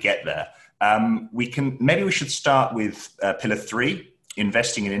get there? Maybe we should start with pillar 3,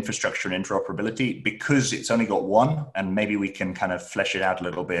 investing in infrastructure and interoperability, because it's only got one, and maybe we can kind of flesh it out a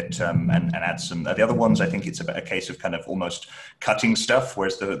little bit and add some. The other ones, I think it's a case of kind of almost cutting stuff,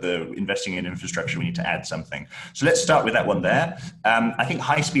 whereas the investing in infrastructure, we need to add something. So let's start with that one there. I think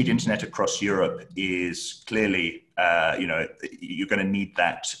high-speed internet across Europe is clearly, you're going to need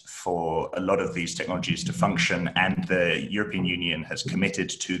that for a lot of these technologies to function, and the European Union has committed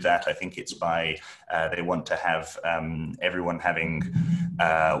to that. I think it's by, they want to have everyone having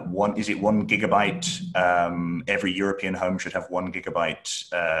 1 gigabyte, every European home should have 1 gigabyte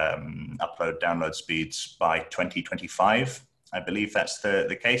upload download speeds by 2025. I believe that's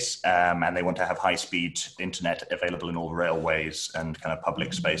the case, and they want to have high-speed internet available in all railways and kind of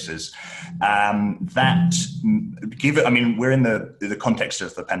public spaces. I mean, we're in the context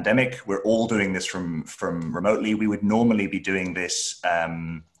of the pandemic. We're all doing this from remotely. We would normally be doing this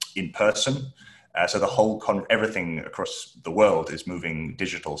in person. So the whole everything across the world is moving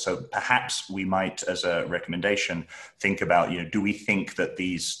digital. So perhaps we might, as a recommendation, think about, do we think that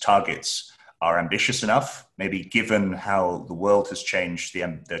these targets are ambitious enough? Maybe given how the world has changed,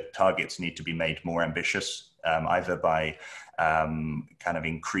 the targets need to be made more ambitious, either by kind of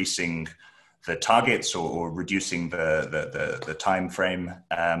increasing the targets or reducing the time frame.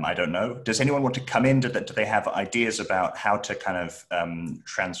 I don't know. Does anyone want to come in? Do they have ideas about how to kind of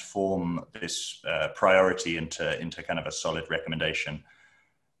transform this priority into kind of a solid recommendation?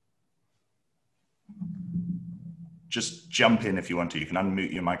 Just jump in if you want to. You can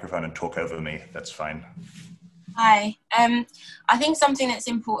unmute your microphone and talk over me. That's fine. Hi. I think something that's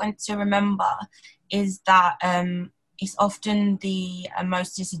important to remember is that it's often the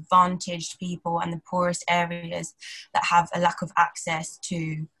most disadvantaged people and the poorest areas that have a lack of access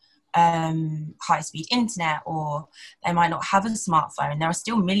to high-speed internet, or they might not have a smartphone. There are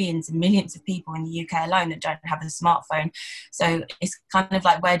still millions and millions of people in the UK alone that don't have a smartphone. So it's kind of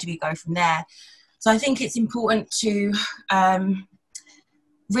like, where do we go from there? So I think it's important to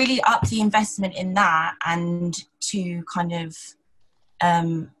really up the investment in that, and to kind of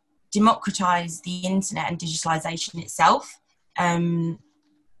democratize the internet and digitalization itself.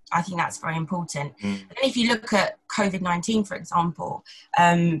 I think that's very important. And if you look at COVID-19, for example,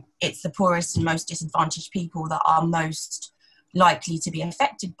 it's the poorest and most disadvantaged people that are most likely to be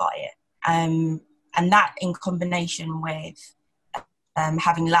affected by it. And that, in combination with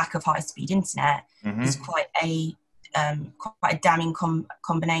having lack of high-speed internet, is quite a quite a damning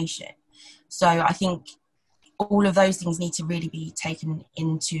combination. So I think all of those things need to really be taken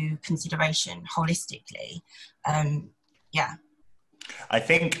into consideration holistically. Yeah. I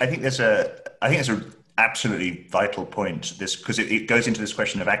think there's a absolutely vital point, this, because it goes into this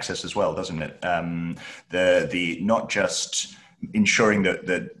question of access as well, doesn't it? The not just ensuring that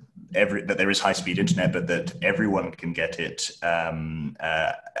there is high-speed internet, but that everyone can get it.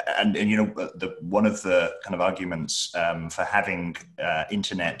 And you know, one of the kind of arguments for having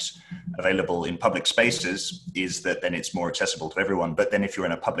internet available in public spaces is that then it's more accessible to everyone. But then if you're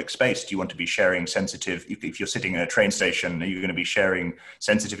in a public space, do you want to be sharing sensitive, if you're sitting in a train station, are you going to be sharing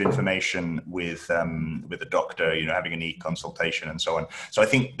sensitive information with a doctor, you know, having an e-consultation and so on? So I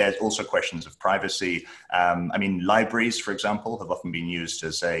think there's also questions of privacy. I mean, libraries, for example, have often been used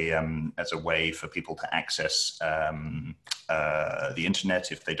as a way for people to access the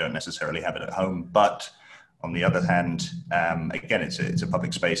internet if they don't necessarily have it at home. But on the other hand, again, it's a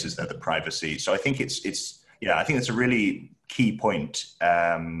public space, is there the privacy? So I think I think it's a really key point.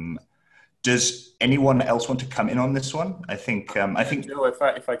 Does anyone else want to come in on this one? I think Joe,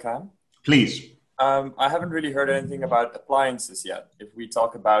 if I can, please. I haven't really heard anything about appliances yet. If we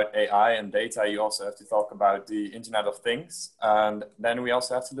talk about AI and data, you also have to talk about the Internet of Things. And then we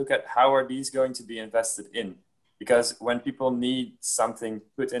also have to look at how are these going to be invested in? Because when people need something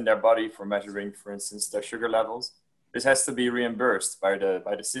put in their body for measuring, for instance, their sugar levels, this has to be reimbursed by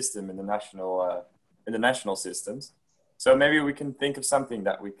the system in the national systems. So maybe we can think of something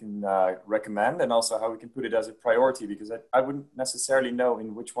that we can recommend, and also how we can put it as a priority, because I wouldn't necessarily know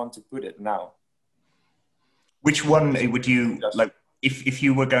in which one to put it now. Which one would you like? If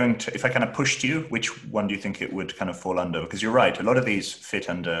you were going to, if I kind of pushed you, which one do you think it would kind of fall under? Because you're right, a lot of these fit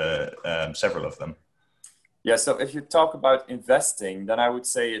under several of them. Yeah, so if you talk about investing, then I would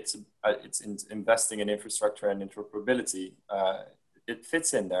say it's investing in infrastructure and interoperability. It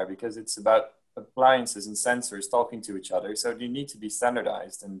fits in there because it's about appliances and sensors talking to each other. So they need to be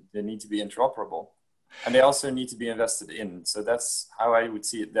standardized and they need to be interoperable. And they also need to be invested in. So that's how I would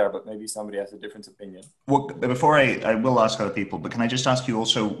see it there, but maybe somebody has a different opinion. Well, before I will ask other people, but can I just ask you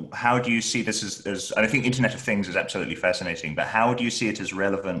also, how do you see this as I think Internet of Things is absolutely fascinating, but how do you see it as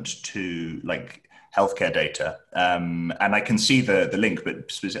relevant to like healthcare data? And I can see the link,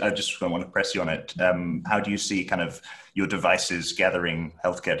 but I just want to press you on it. How do you see kind of your devices gathering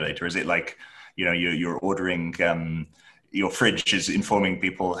healthcare data? Is it like, you know, you're ordering, your fridge is informing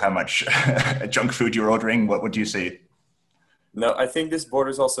people how much junk food you're ordering? What do you see? No, I think this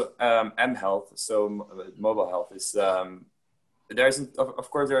borders also mHealth. So mobile health is, of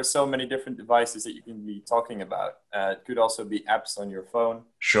course, there are so many different devices that you can be talking about. It could also be apps on your phone.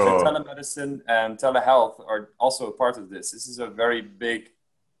 Sure. So telemedicine and telehealth are also a part of this. This is a very big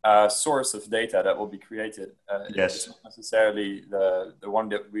source of data that will be created. Yes. It's not necessarily the one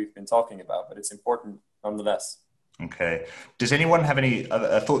that we've been talking about, but it's important nonetheless. Okay. Does anyone have any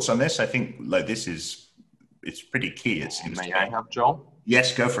other thoughts on this? I think like it's pretty key, it seems. May I have Joe?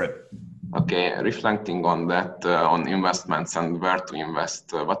 Yes, go for it. Okay, reflecting on that, on investments and where to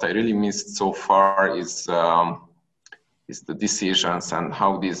invest, what I really missed so far is the decisions and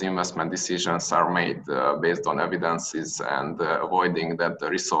how these investment decisions are made based on evidences and avoiding that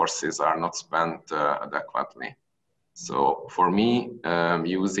the resources are not spent adequately. So for me,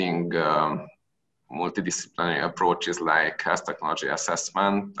 using multidisciplinary approaches like health technology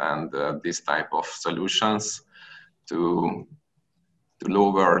assessment and this type of solutions to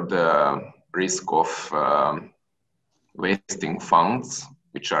lower the risk of wasting funds,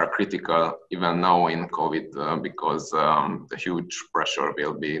 which are critical even now in COVID because the huge pressure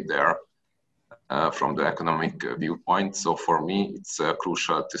will be there from the economic viewpoint. So for me, it's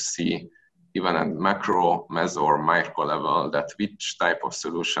crucial to see even at macro, meso, or micro level, that which type of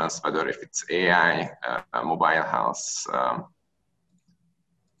solutions, whether if it's AI, mobile health,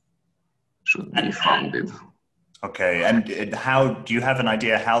 should be funded. Okay, and how do you have an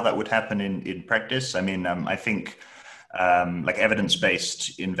idea how that would happen in practice? I mean, I think like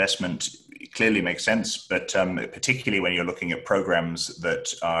evidence-based investment clearly makes sense, but particularly when you're looking at programs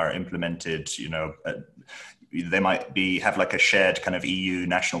that are implemented, you know, they might have like a shared kind of EU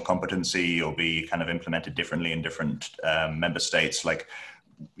national competency or be kind of implemented differently in different member states. Like,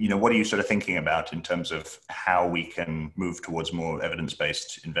 you know, what are you sort of thinking about in terms of how we can move towards more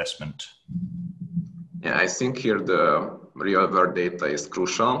evidence-based investment? Yeah, I think here the real-world data is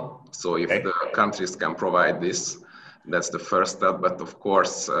crucial. So if the countries can provide this, that's the first step. But of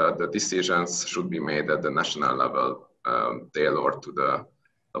course, the decisions should be made at the national level, tailored to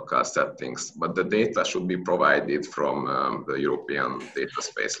local settings, but the data should be provided from the European data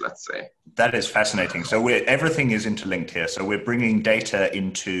space, let's say. That is fascinating. So everything is interlinked here. So we're bringing data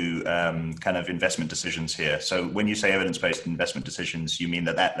into kind of investment decisions here. So when you say evidence-based investment decisions, you mean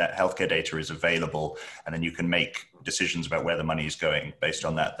that healthcare data is available, and then you can make decisions about where the money is going based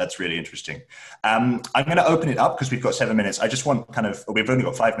on that. That's really interesting. I'm going to open it up because we've got 7 minutes. I just want we've only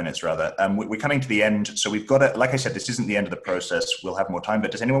got 5 minutes rather. We're coming to the end. So we've got like I said, this isn't the end of the process. We'll have more time,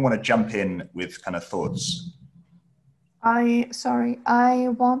 but does anyone want to jump in with kind of thoughts? I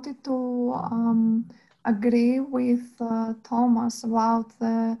wanted to agree with Thomas about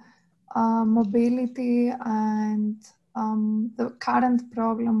the mobility and the current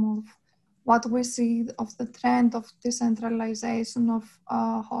problem of what we see of the trend of decentralization of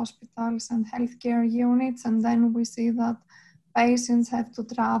hospitals and healthcare units, and then we see that patients have to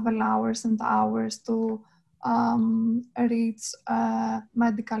travel hours and hours to reach a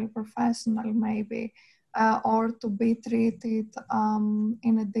medical professional maybe, or to be treated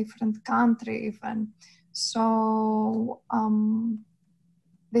in a different country even. So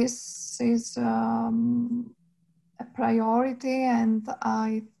this is a priority, and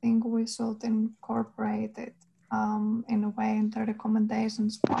I think we should incorporate it in a way in the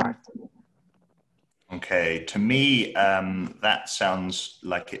recommendations part. Okay, to me, that sounds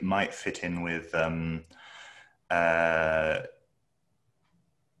like it might fit in with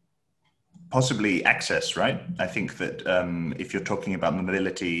possibly access, right? I think that if you're talking about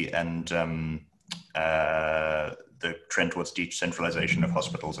mobility and the trend towards decentralization of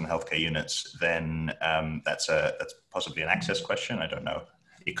hospitals and healthcare units, then that's possibly an access question. I don't know.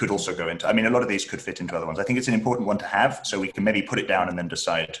 It could also go into, I mean, a lot of these could fit into other ones. I think it's an important one to have, so we can maybe put it down and then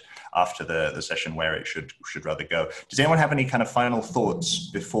decide after the session where it should rather go. Does anyone have any kind of final thoughts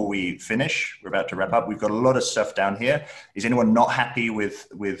before we finish? We're about to wrap up. We've got a lot of stuff down here. Is anyone not happy with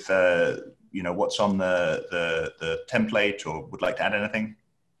you know, what's on the template, or would like to add anything?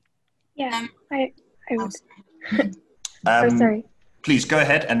 Yeah, I would. Oh, sorry. Please go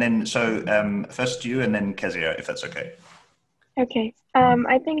ahead, and then first you, and then Kezia, if that's okay. Okay.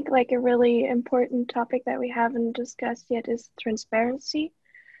 I think like a really important topic that we haven't discussed yet is transparency,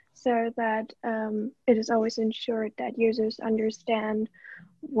 so that it is always ensured that users understand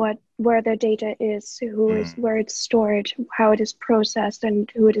where their data is, where it's stored, how it is processed,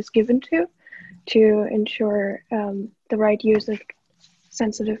 and who it is given to ensure the right use of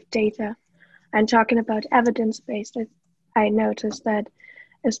sensitive data. And talking about evidence-based, I noticed that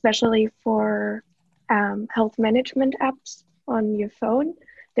especially for health management apps on your phone,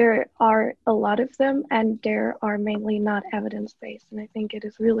 there are a lot of them, and there are mainly not evidence-based. And I think it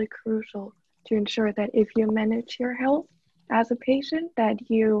is really crucial to ensure that if you manage your health as a patient, that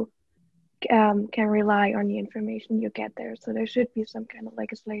you can rely on the information you get there. So there should be some kind of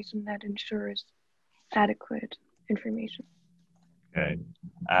legislation that ensures adequate information. Okay.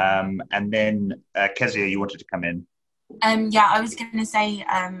 And then Kezia, you wanted to come in. Yeah, I was going to say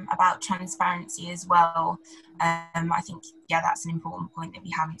about transparency as well. I think, yeah, that's an important point that we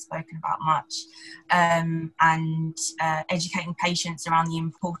haven't spoken about much. And educating patients around the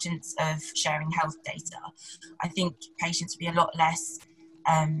importance of sharing health data. I think patients would be a lot less,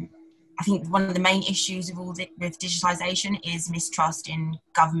 I think one of the main issues with digitalization is mistrust in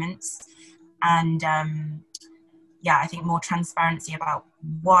governments. And yeah, I think more transparency about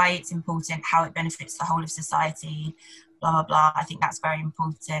why it's important, how it benefits the whole of society, blah, blah, blah. I think that's very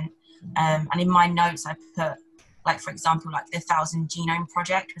important. And in my notes, I put, like, for example, like the 1,000 Genome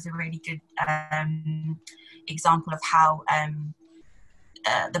Project was a really good example of how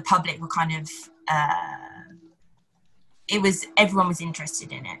the public were kind of, everyone was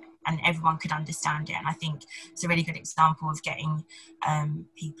interested in it and everyone could understand it. And I think it's a really good example of getting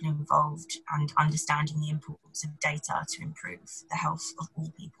people involved and understanding the importance of data to improve the health of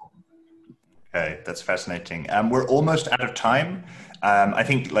all people. Okay, that's fascinating. We're almost out of time. I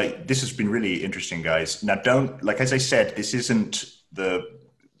think this has been really interesting, guys. Now, as I said, this isn't the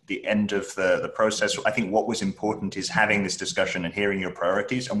end of the process. I think what was important is having this discussion and hearing your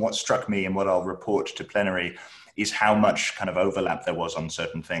priorities. And what struck me and what I'll report to plenary is how much kind of overlap there was on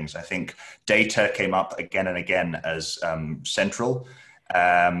certain things. I think data came up again and again as central.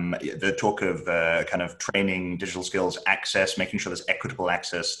 The talk of kind of training, digital skills, access, making sure there's equitable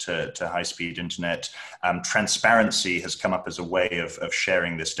access to high-speed internet. Transparency has come up as a way of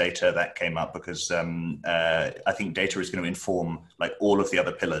sharing this data. That came up because I think data is going to inform like all of the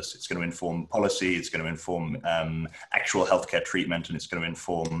other pillars. It's going to inform policy, it's going to inform actual healthcare treatment, and it's going to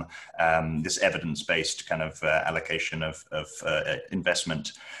inform this evidence-based kind of allocation of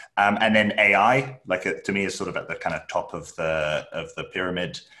investment. And then AI, to me, is sort of at the kind of top of the pyramid.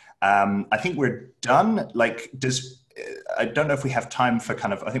 pyramid. I think we're done. Like, I don't know if we have time for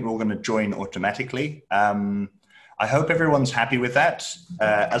I think we're all going to join automatically. I hope everyone's happy with that.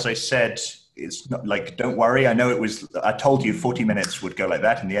 As I said, it's not like, don't worry. I know I told you 40 minutes would go like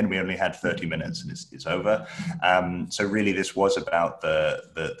that. In the end, we only had 30 minutes and it's over. So really this was about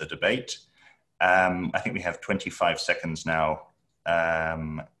the debate. I think we have 25 seconds now.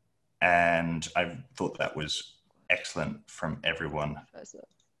 And I thought that was excellent from everyone.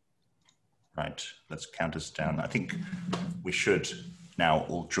 Right, let's count us down. I think we should now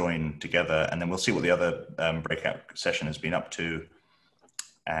all join together, and then we'll see what the other breakout session has been up to.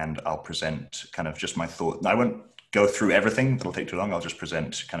 And I'll present kind of just my thought. I won't go through everything, that'll take too long. I'll just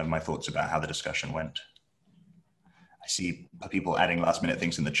present kind of my thoughts about how the discussion went. I see people adding last minute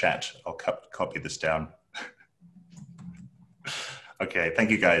things in the chat. I'll copy this down. Okay, thank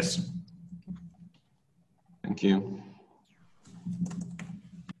you guys. Thank you.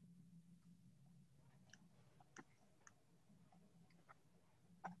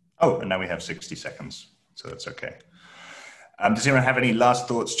 Oh, and now we have 60 seconds, so that's okay. Does anyone have any last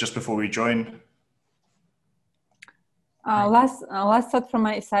thoughts just before we join? Last thought from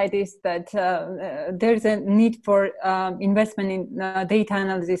my side is that there's a need for investment in data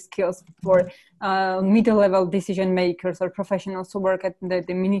analysis skills for middle-level decision makers or professionals who work at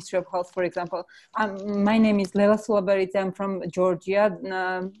the Ministry of Health, for example. My name is Lela Sulabaridze. I'm from Georgia,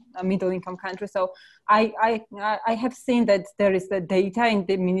 a middle-income country. So I have seen that there is the data in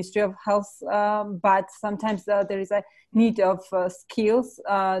the Ministry of Health, but sometimes there is a need of skills,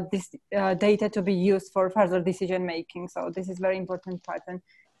 this data to be used for further decision making. So this is very important part and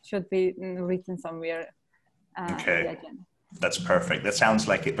should be written somewhere. Okay, that's perfect. That sounds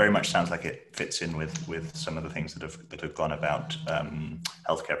like it very much sounds like it fits in with some of the things that have gone about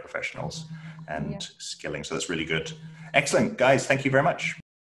healthcare professionals and skilling. So that's really good. Excellent, guys. Thank you very much.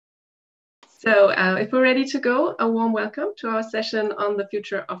 So if we're ready to go, a warm welcome to our session on the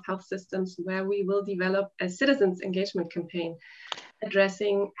future of health systems, where we will develop a citizens engagement campaign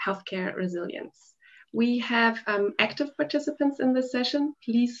addressing healthcare resilience. We have active participants in this session.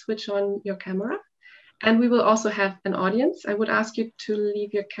 Please switch on your camera. And we will also have an audience. I would ask you to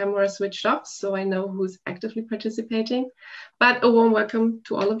leave your camera switched off so I know who's actively participating. But a warm welcome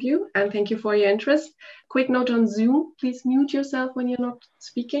to all of you and thank you for your interest. Quick note on Zoom, please mute yourself when you're not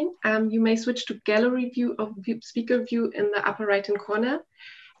speaking. You may switch to gallery view of speaker view in the upper right-hand corner.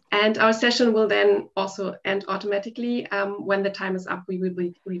 And our session will then also end automatically. When the time is up, we will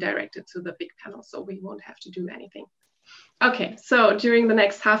be redirected to the big panel, so we won't have to do anything. Okay, so during the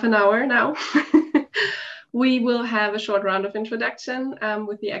next half an hour now, we will have a short round of introduction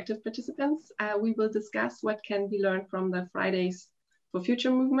with the active participants. We will discuss what can be learned from the Fridays for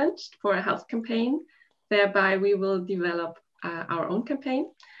Future movement for a health campaign. Thereby, we will develop our own campaign.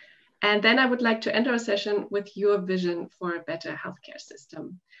 And then I would like to end our session with your vision for a better healthcare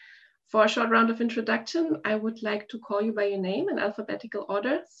system. For a short round of introduction, I would like to call you by your name in alphabetical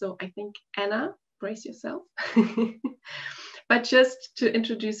order. So I think Anna, brace yourself. But just to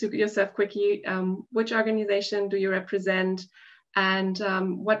introduce yourself quickly, which organization do you represent? And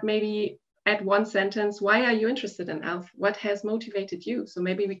what maybe at one sentence, why are you interested in health? What has motivated you? So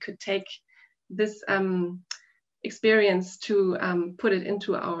maybe we could take this experience to put it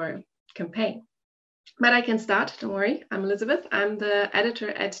into our campaign. But I can start, don't worry. I'm Elizabeth. I'm the editor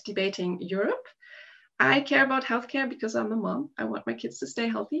at Debating Europe. I care about healthcare because I'm a mom. I want my kids to stay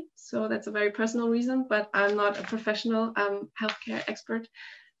healthy. So that's a very personal reason, but I'm not a professional healthcare expert.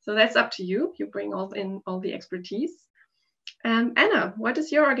 So that's up to you. You bring all the expertise. Anna, what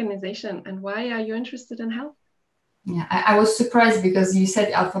is your organization and why are you interested in health? Yeah, I was surprised because you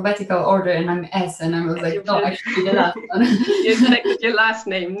said alphabetical order and I'm S and I was like, no, I should be the last one. You selected your last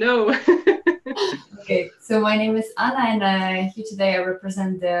name, no. Okay, so my name is Anna and here today I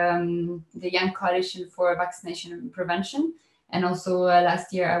represent the Young Coalition for Vaccination and Prevention. And also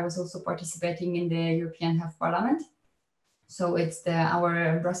last year I was also participating in the European Health Parliament. So it's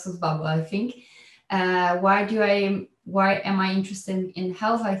our Brussels bubble, I think. Why am I interested in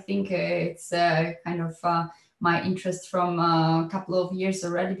health? I think it's kind of my interest from a couple of years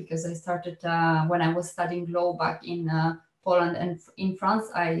already because I started when I was studying law back in Poland and in France.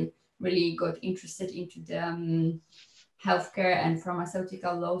 I really got interested into the healthcare and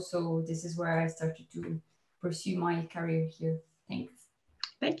pharmaceutical law. So this is where I started to pursue my career here. Thanks.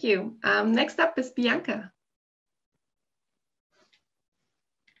 Thank you. Next up is Bianca.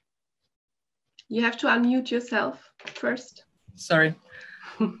 You have to unmute yourself first. Sorry.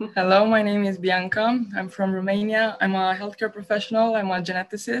 Hello, my name is Bianca. I'm from Romania. I'm a healthcare professional. I'm a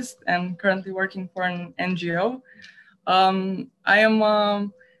geneticist and currently working for an NGO. I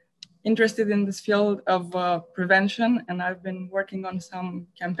am interested in this field of prevention, and I've been working on some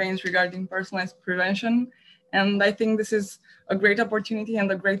campaigns regarding personalized prevention. And I think this is a great opportunity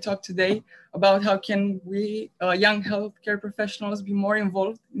and a great talk today about how can we, young healthcare professionals, be more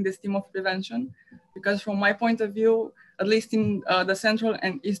involved in this theme of prevention. Because from my point of view, at least in the Central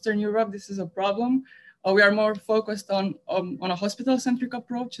and Eastern Europe, this is a problem. We are more focused on a hospital-centric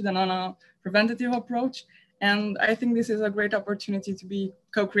approach than on a preventative approach. And I think this is a great opportunity to be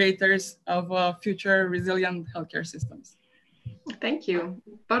co-creators of future resilient healthcare systems. Thank you.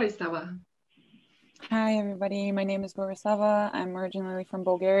 Borisava. Hi, everybody. My name is Borisava. I'm originally from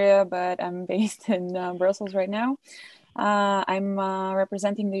Bulgaria, but I'm based in Brussels right now. I'm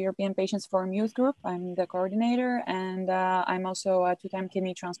representing the European Patients Forum Youth Group. I'm the coordinator, and I'm also a two-time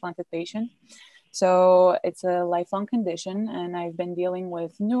kidney transplanted patient. So it's a lifelong condition, and I've been dealing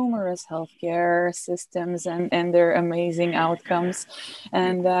with numerous healthcare systems and their amazing outcomes.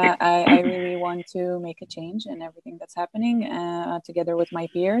 And I really want to make a change in everything that's happening together with my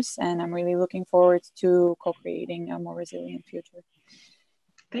peers. And I'm really looking forward to co-creating a more resilient future.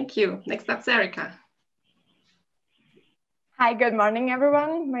 Thank you. Next up, Erica. Hi, good morning,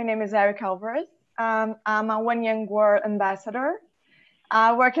 everyone. My name is Erica Alvarez. I'm a One Young World ambassador.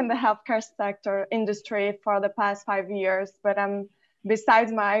 I work in the healthcare sector industry for the past 5 years, but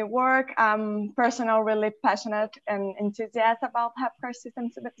besides my work, I'm personally really passionate and enthusiastic about healthcare system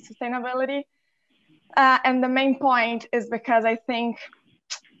sustainability. And the main point is because I think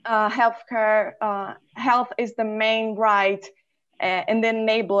health is the main right and the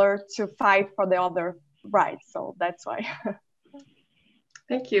enabler to fight for the other rights. So that's why.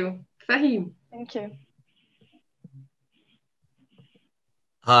 Thank you. Fahim. Thank you.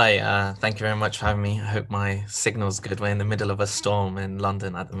 Hi, thank you very much for having me. I hope my signal's good. We're in the middle of a storm in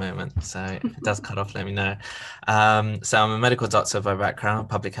London at the moment, so if it does cut off, let me know. So I'm a medical doctor by background,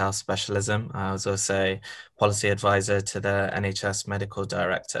 public health specialism. I was also a policy advisor to the NHS medical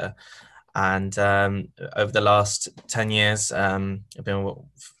director. And over the last 10 years, I've been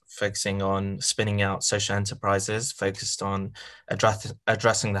focusing on spinning out social enterprises focused on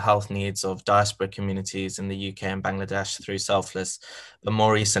addressing the health needs of diaspora communities in the UK and Bangladesh through Selfless. But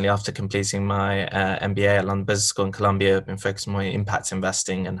more recently, after completing my MBA at London Business School in Columbia, I've been focusing on impact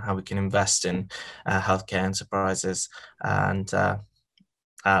investing and how we can invest in healthcare enterprises, and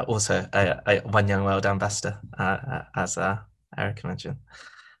also a One Young World ambassador, as Erica mentioned.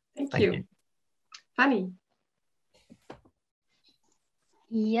 Thank you. Fanny.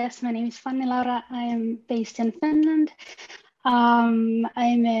 Yes, my name is Fanny Laura. I am based in Finland. I'm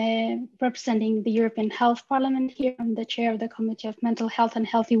representing the European Health Parliament here. I'm the chair of the Committee of Mental Health and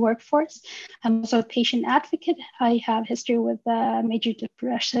Healthy Workforce. I'm also a patient advocate. I have history with major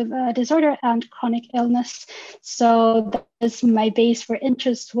depressive disorder and chronic illness. So that is my base for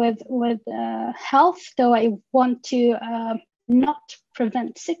interest with health, though I want to not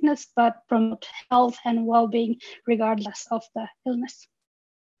prevent sickness, but promote health and well-being regardless of the illness.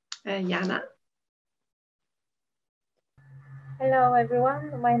 Jana. Hello,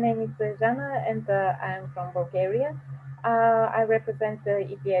 everyone. My name is Jana, and I'm from Bulgaria. I represent the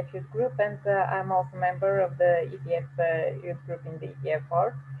ETF Youth Group, and I'm also a member of the ETF Youth Group in the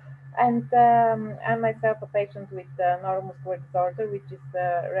EHFG. And I'm myself a patient with neuromuscular disorder, which is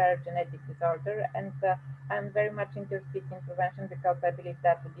a rare genetic disorder. And I'm very much interested in prevention because I believe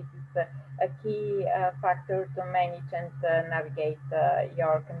that this is a key factor to manage and navigate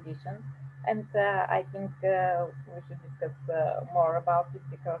your condition. And I think we should discuss more about it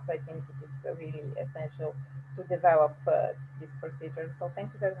because I think it is really essential to develop this procedure. So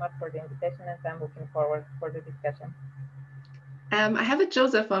thank you very much for the invitation, and I'm looking forward for the discussion. I have a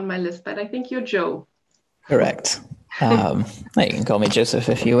Joseph on my list, but I think you're Joe. Correct. You can call me Joseph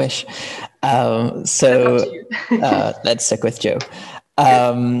if you wish. Let's stick with Joe.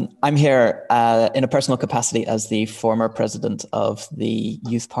 I'm here in a personal capacity as the former president of the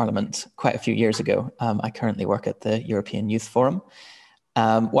Youth Parliament quite a few years ago. I currently work at the European Youth Forum.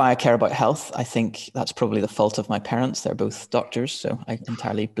 Why I care about health, I think that's probably the fault of my parents. They're both doctors, so I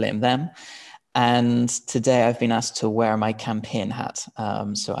entirely blame them. And today I've been asked to wear my campaign hat.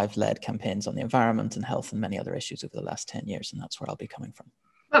 So I've led campaigns on the environment and health and many other issues over the last 10 years, and that's where I'll be coming from.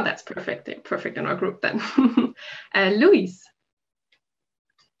 Well, that's perfect. Perfect in our group then. Luis.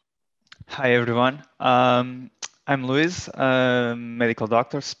 Hi, everyone. I'm Luis, a medical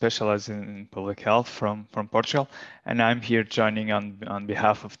doctor specializing in public health from Portugal, and I'm here joining on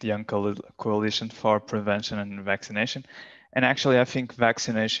behalf of the Young Coalition for Prevention and Vaccination. And actually, I think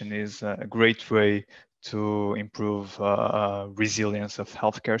vaccination is a great way to improve resilience of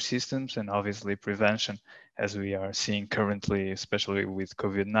healthcare systems, and obviously prevention as we are seeing currently, especially with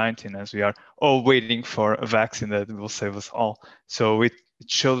COVID-19, as we are all waiting for a vaccine that will save us all. So it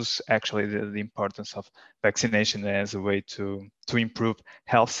shows actually the importance of vaccination as a way to improve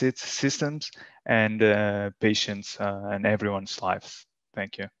health systems and patients and everyone's lives.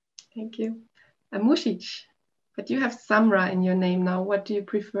 Thank you. Thank you. Music, but you have Samra in your name now. What do you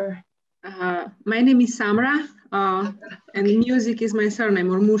prefer? My name is Samra, and music is my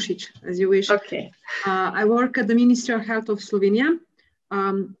surname, or Mušić, as you wish. Okay. I work at the Ministry of Health of Slovenia.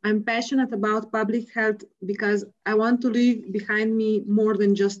 I'm passionate about public health because I want to leave behind me more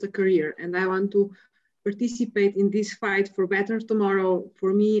than just a career, and I want to participate in this fight for better tomorrow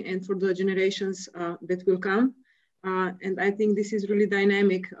for me and for the generations that will come. And I think this is really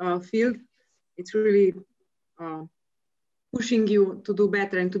dynamic field. It's really pushing you to do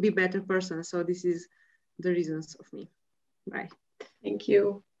better and to be a better person. So this is the reasons of me. Bye. Thank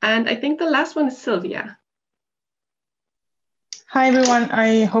you. And I think the last one is Sylvia. Hi, everyone.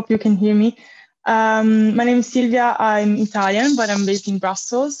 I hope you can hear me. My name is Silvia. I'm Italian, but I'm based in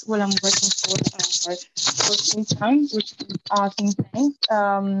Brussels, where I'm working for think tank, which is our think tank.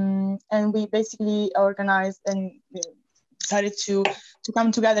 And we basically organized and decided to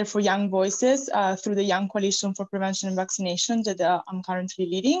come together for young voices through the Young Coalition for Prevention and Vaccination that I'm currently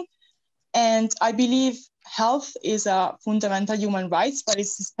leading. And I believe health is a fundamental human right, but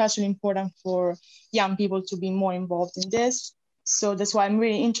it's especially important for young people to be more involved in this. So that's why I'm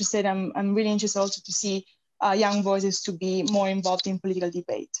really interested. I'm really interested also to see young voices to be more involved in political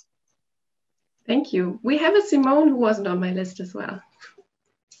debate. Thank you. We have a Simone who wasn't on my list as well.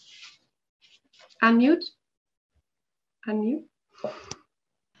 Unmute. Unmute.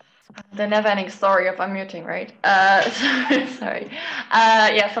 The never-ending story of unmuting, right? Sorry.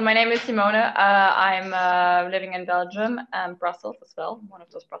 Yeah, so my name is Simone. I'm living in Belgium and Brussels as well, one of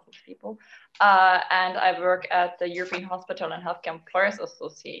those Brussels people. And I work at the European Hospital and Healthcare Employers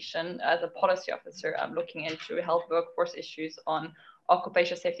Association as a policy officer. I'm looking into health workforce issues on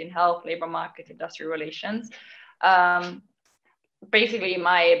occupational safety and health, labor market, industrial relations. Basically,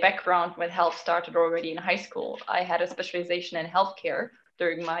 my background with health started already in high school. I had a specialization in healthcare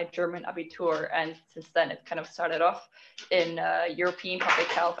during my German Abitur, and since then it kind of started off in European public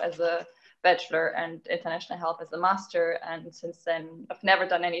health as a bachelor and international health as a master, and since then I've never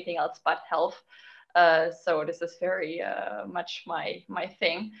done anything else but health. So this is very much my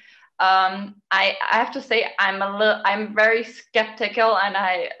thing. I have to say I'm very skeptical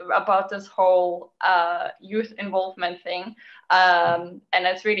about this whole youth involvement thing, and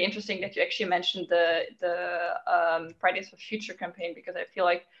it's really interesting that you actually mentioned the Fridays for Future campaign, because I feel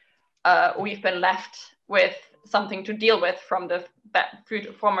like we've been left with something to deal with from the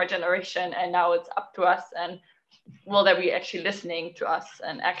former generation, and now it's up to us, and will they be actually listening to us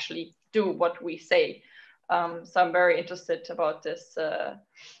and actually do what we say? So I'm very interested about this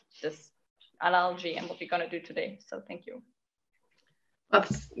this analogy and what we're going to do today. So thank you. Well,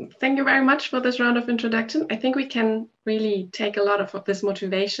 thank you very much for this round of introduction. I think we can really take a lot of this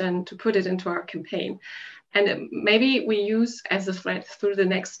motivation to put it into our campaign. And maybe we use as a thread through the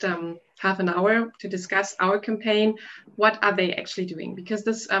next half an hour to discuss our campaign. What are they actually doing? Because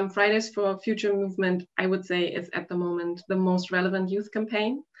this Fridays for Future movement, I would say, is at the moment the most relevant youth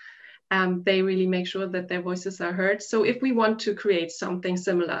campaign. They really make sure that their voices are heard. So if we want to create something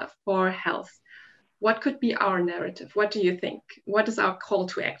similar for health, what could be our narrative? What do you think? What is our call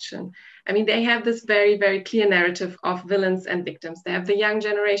to action? I mean, they have this very, very clear narrative of villains and victims. They have the young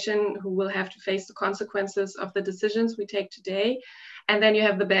generation who will have to face the consequences of the decisions we take today. And then you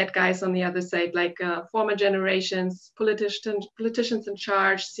have the bad guys on the other side, like former generations, politicians in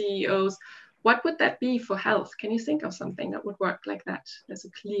charge, CEOs. What would that be for health? Can you think of something that would work like that? There's a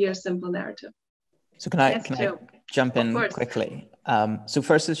clear, simple narrative. So can I jump in quickly? So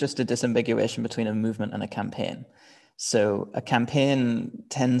first is just a disambiguation between a movement and a campaign. So a campaign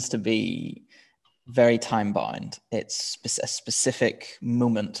tends to be very time bound. It's a specific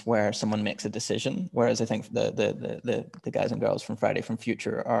moment where someone makes a decision. Whereas I think the guys and girls from Friday from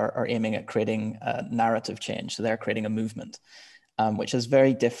Future are aiming at creating a narrative change. So they're creating a movement, which is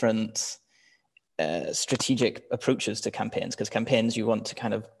very different strategic approaches to campaigns, because campaigns, you want to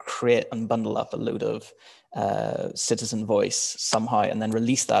kind of create and bundle up a load of citizen voice somehow and then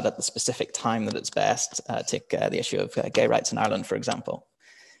release that at the specific time that it's best. Take the issue of gay rights in Ireland, for example.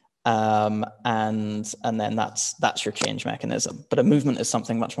 And then that's your change mechanism. But a movement is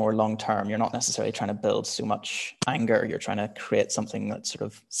something much more long-term. You're not necessarily trying to build so much anger. You're trying to create something that sort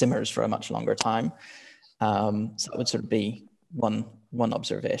of simmers for a much longer time. So that would sort of be one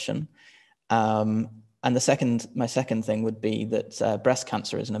observation. And my second thing would be that breast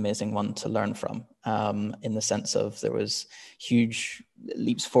cancer is an amazing one to learn from, in the sense of there was huge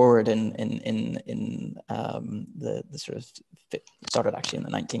leaps forward in the sort of, started actually in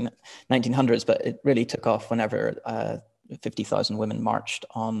the 1900s, but it really took off whenever 50,000 women marched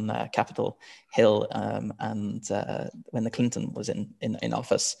on Capitol Hill, and when the Clinton was in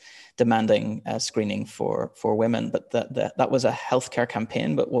office, demanding screening for women. But that was a healthcare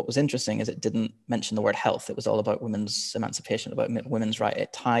campaign. But what was interesting is it didn't mention the word health. It was all about women's emancipation, about women's right.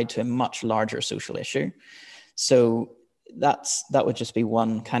 It tied to a much larger social issue. So that would just be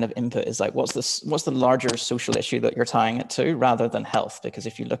one kind of input, is like, what's the larger social issue that you're tying it to, rather than health? Because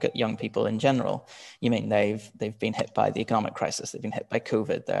if you look at young people in general, you mean they've been hit by the economic crisis, they've been hit by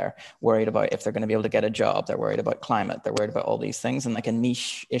COVID, they're worried about if they're going to be able to get a job, they're worried about climate, they're worried about all these things, and like a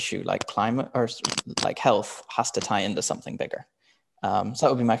niche issue like climate or like health has to tie into something bigger. So that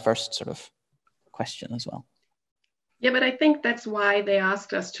would be my first sort of question as well. Yeah, but I think that's why they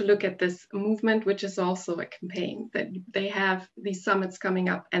asked us to look at this movement, which is also a campaign, that they have these summits coming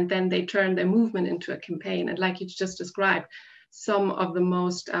up and then they turn their movement into a campaign. And like you just described, some of the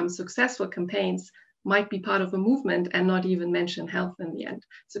most successful campaigns might be part of a movement and not even mention health in the end.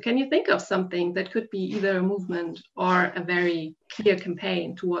 So can you think of something that could be either a movement or a very clear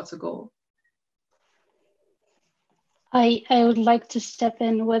campaign towards a goal? I would like to step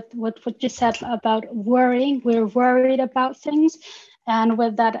in with what you said about worrying. We're worried about things. And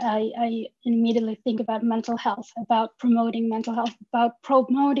with that, I immediately think about mental health, about promoting mental health, about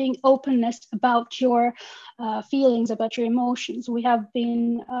promoting openness about your feelings, about your emotions. We have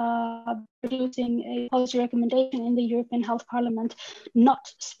been producing a policy recommendation in the European Health Parliament,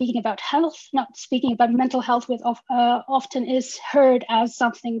 not speaking about health, not speaking about mental health, which often is heard as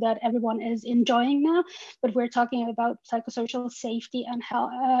something that everyone is enjoying now, but we're talking about psychosocial safety and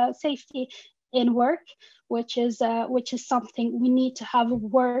health, safety in work, which is something we need to have a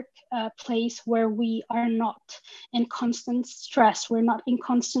work place where we are not in constant stress, we're not in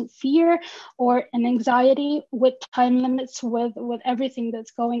constant fear or an anxiety, with time limits, with everything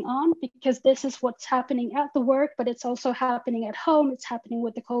that's going on, because this is what's happening at the work, but it's also happening at home, it's happening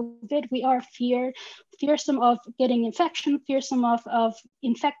with the COVID. We are fearsome of getting infection, fearsome of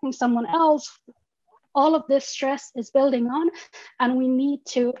infecting someone else. All of this stress is building on, and we need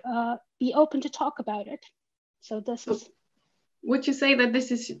to be open to talk about it. So this is. Would you say that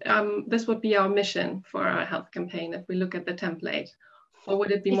this would be our mission for our health campaign if we look at the template, or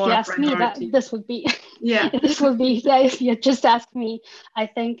would it be more? If you ask me, that this would be. Yeah. This would be. Yeah, if you just ask me, I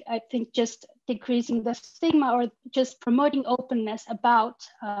think just decreasing the stigma, or just promoting openness about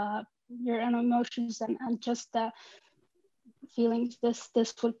your own emotions and just feelings.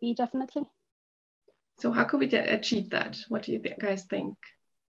 This would be definitely. So how could we achieve that? What do you guys think?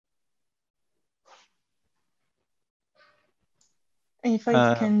 If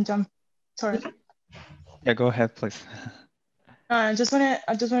I can jump, sorry. Yeah, go ahead, please. I just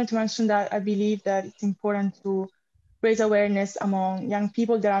wanted to mention that I believe that it's important to raise awareness among young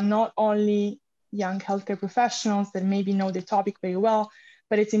people that are not only young healthcare professionals that maybe know the topic very well,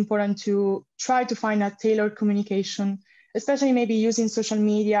 but it's important to try to find a tailored communication, especially maybe using social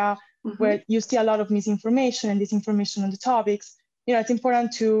media, where you see a lot of misinformation and disinformation on the topics. You know, it's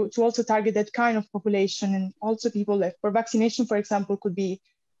important to also target that kind of population, and also people that for vaccination, for example, could be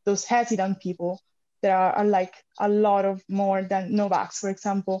those hesitant people that are like a lot of more than no vax, for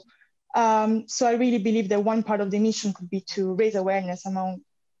example. So I really believe that one part of the mission could be to raise awareness among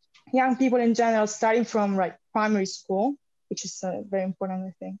young people in general, starting from like primary school, which is very important,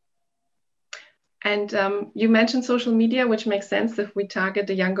 I think. And you mentioned social media, which makes sense. If we target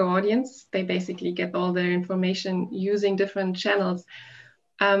the younger audience, they basically get all their information using different channels.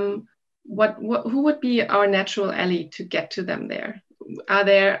 Who would be our natural ally to get to them there? Are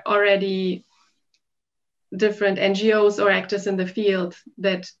there already different NGOs or actors in the field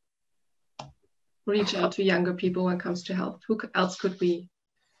that reach out to younger people when it comes to health? Who else could we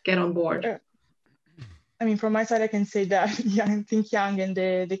get on board? I mean, from my side, I can say that Think Young and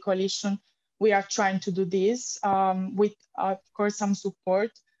the coalition, we are trying to do this with, of course, some support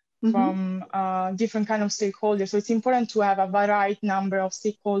from different kind of stakeholders. So it's important to have a varied number of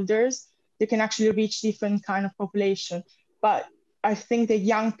stakeholders that can actually reach different kind of population. But I think that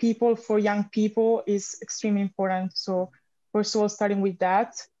young people for young people is extremely important. So first of all, starting with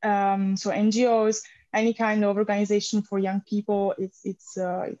that. So NGOs, any kind of organization for young people, it's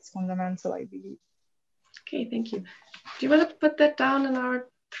fundamental, I believe. Okay, thank you. Do you want to put that down in our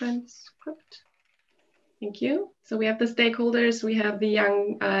transcript? Thank you. So we have the stakeholders, we have the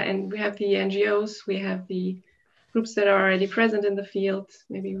young, and we have the NGOs, we have the groups that are already present in the field.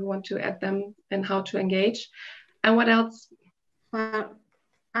 Maybe we want to add them and how to engage. And what else?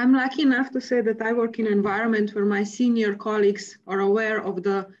 I'm lucky enough to say that I work in an environment where my senior colleagues are aware of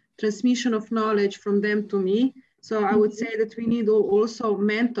the transmission of knowledge from them to me. So I would say that we need also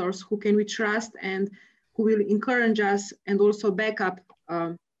mentors who can we trust and who will encourage us and also back up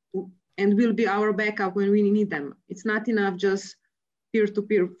and will be our backup when we need them. It's not enough just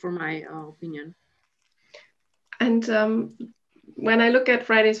peer-to-peer, for my opinion. And when I look at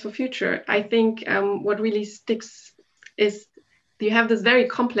Fridays for Future, I think what really sticks is you have this very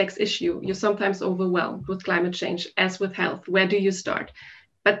complex issue. You're sometimes overwhelmed with climate change, as with health. Where do you start?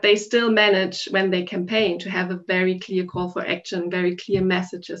 But they still manage, when they campaign, to have a very clear call for action, very clear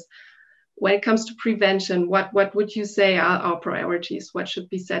messages. When it comes to prevention, what would you say are our priorities? What should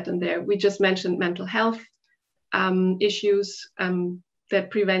be said in there? We just mentioned mental health issues,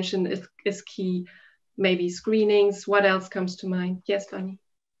 that prevention is key. Maybe screenings. What else comes to mind? Yes, Fanny.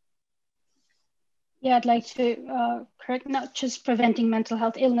 Yeah, I'd like to correct, not just preventing mental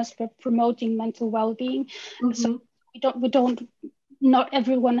health illness, but promoting mental well-being. So not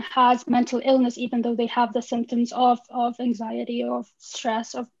everyone has mental illness, even though they have the symptoms of anxiety, of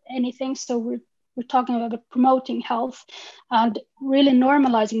stress, of anything. So we're talking about promoting health and really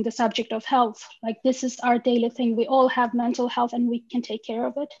normalizing the subject of health. Like, this is our daily thing. We all have mental health and we can take care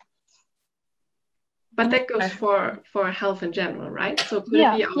of it. But that goes for health in general, right? So could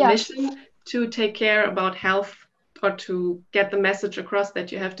it be our mission to take care about health, or to get the message across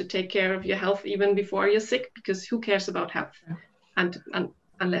that you have to take care of your health even before you're sick? Because who cares about health and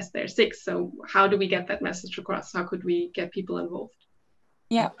unless they're sick? So how do we get that message across? How could we get people involved?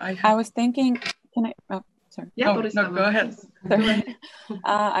 Yeah, I was thinking, can I, oh, sorry. Yeah, no, go ahead.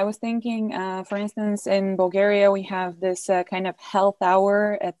 I was thinking, for instance, in Bulgaria, we have this kind of health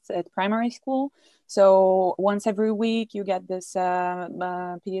hour at primary school. So once every week, you get this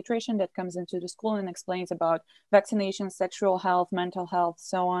pediatrician that comes into the school and explains about vaccination, sexual health, mental health,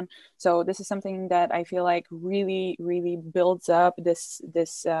 so on. So this is something that I feel like really, really builds up this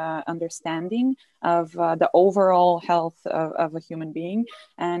understanding of the overall health of a human being,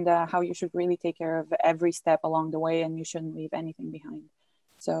 and how you should really take care of every step along the way, and you shouldn't leave anything behind.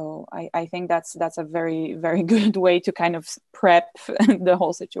 So I think that's a very, very good way to kind of prep the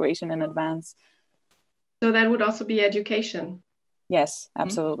whole situation in advance. So that would also be education. Yes,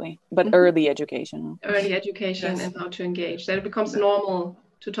 absolutely. But early education. Early education and how to engage. That it becomes normal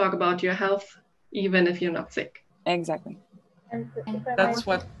to talk about your health, even if you're not sick. Exactly. That's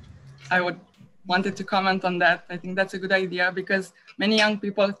what I wanted to comment on that. I think that's a good idea, because many young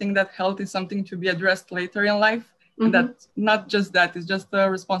people think that health is something to be addressed later in life. And that's not just that, it's just a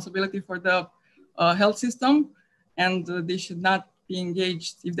responsibility for the health system, and they should not be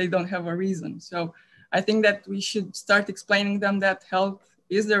engaged if they don't have a reason. So I think that we should start explaining them that health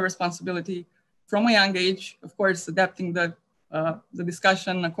is their responsibility from a young age, of course, adapting the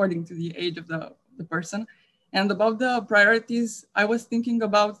discussion according to the age of the person. And about the priorities, I was thinking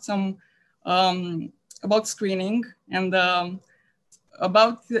about some, about screening and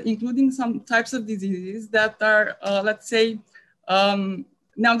about including some types of diseases that are, let's say,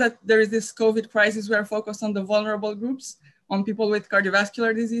 now that there is this COVID crisis, we are focused on the vulnerable groups, on people with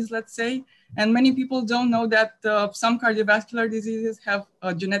cardiovascular disease, let's say. And many people don't know that some cardiovascular diseases have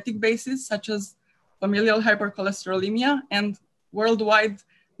a genetic basis, such as familial hypercholesterolemia. And worldwide,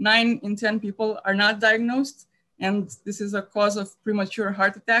 9 in 10 people are not diagnosed. And this is a cause of premature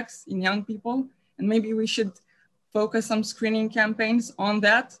heart attacks in young people. And maybe we should focus some screening campaigns on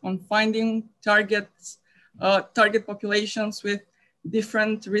that, on finding target populations with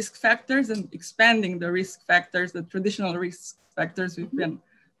different risk factors and expanding the risk factors, the traditional risk factors we've been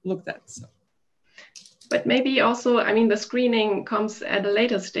looked at. So. But maybe also, I mean, the screening comes at a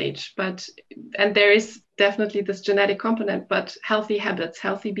later stage, and there is definitely this genetic component, but healthy habits,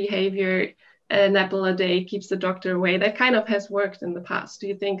 healthy behavior, an apple a day keeps the doctor away, that kind of has worked in the past. Do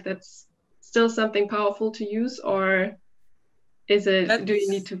you think that's still something powerful to use, or do you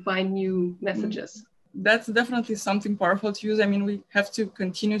need to find new messages? That's definitely something powerful to use. I mean, we have to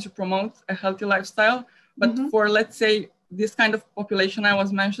continue to promote a healthy lifestyle, but for, let's say, this kind of population I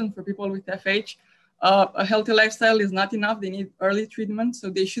was mentioned, for people with FH, a healthy lifestyle is not enough. They need early treatment. So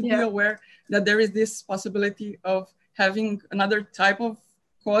they should be aware that there is this possibility of having another type of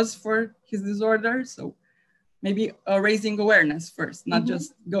cause for his disorder. So maybe raising awareness first, not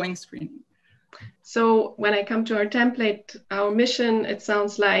just going screening. So when I come to our template, our mission, it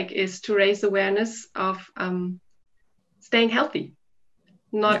sounds like, is to raise awareness of staying healthy,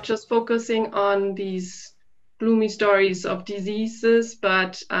 not just focusing on these gloomy stories of diseases,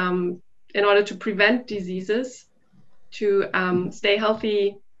 but in order to prevent diseases, to stay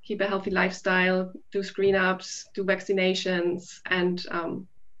healthy, keep a healthy lifestyle, do screen ups, do vaccinations, and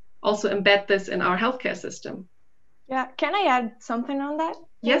also embed this in our healthcare system. Yeah, can I add something on that?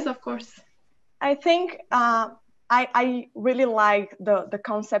 Yes, of course. I think I really like the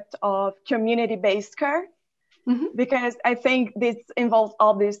concept of community-based care, because I think this involves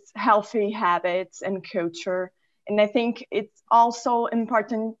all these healthy habits and culture. And I think it's also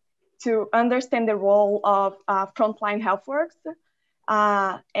important to understand the role of frontline health workers.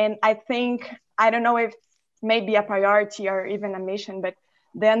 And I think, I don't know if maybe a priority or even a mission, but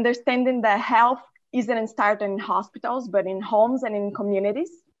the understanding that health isn't started in hospitals, but in homes and in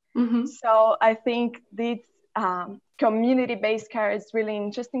communities. So I think this community-based care is really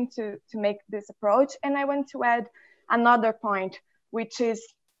interesting to make this approach. And I want to add another point, which is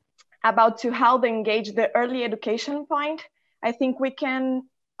about to how to engage the early education point. I think we can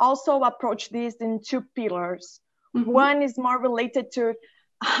also approach this in two pillars. One is more related to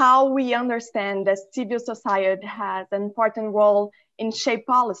how we understand that civil society has an important role in shape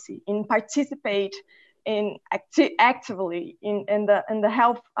policy, in participate in actively in the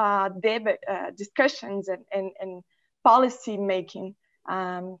health discussions and policy making,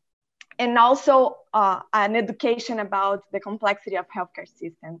 and also an education about the complexity of healthcare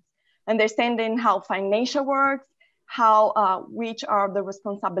systems, understanding how financial works, how which are the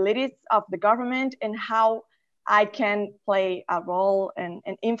responsibilities of the government, and how I can play a role and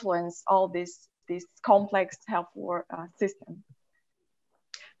influence all this complex health system.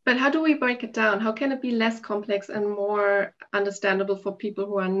 But how do we break it down? How can it be less complex and more understandable for people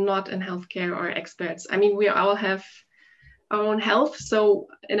who are not in healthcare or experts? I mean, we all have our own health, so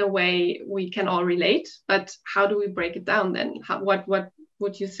in a way we can all relate, but how do we break it down then? What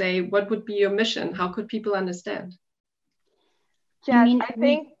would you say, what would be your mission? How could people understand? Yeah, I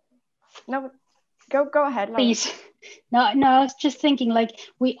think, no, go ahead, Laura. Please. No, I was just thinking, like,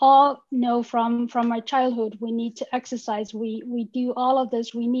 we all know from our childhood, we need to exercise. We do all of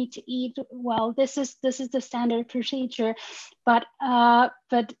this. We need to eat well. This is the standard procedure, but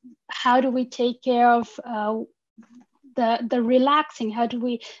how do we take care of the relaxing? How do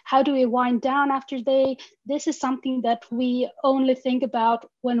we wind down after day? This is something that we only think about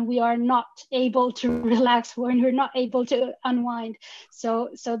when we are not able to relax, when we're not able to unwind. So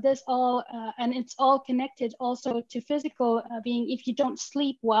this all and it's all connected also to physical being. If you don't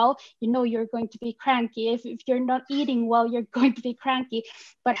sleep well, you know you're going to be cranky. If you're not eating well, you're going to be cranky.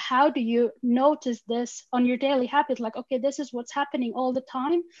 But how do you notice this on your daily habit? Like, okay, this is what's happening all the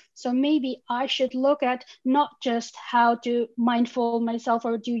time. So maybe I should look at not just how to mindful myself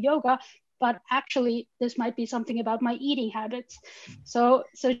or do yoga, but actually this might be something about my eating habits. So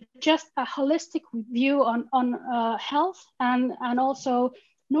just a holistic view on health and also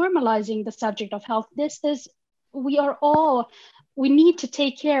normalizing the subject of health. This is, we need to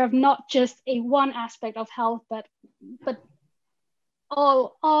take care of not just one aspect of health, but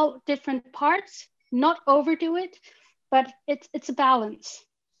all different parts, not overdo it, but it's a balance.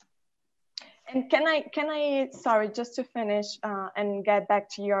 And can I, sorry, just to finish and get back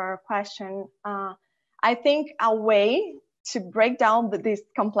to your question, I think a way to break down these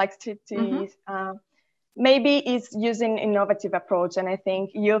complexities maybe is using innovative approach. And I think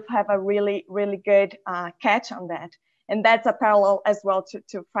youth have a really, really good catch on that. And that's a parallel as well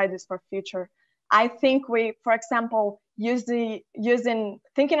to Fridays for Future. I think we, for example,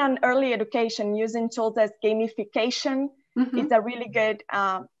 thinking on early education, using tools as gamification is a really good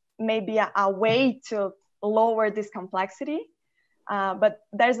maybe a way to lower this complexity, but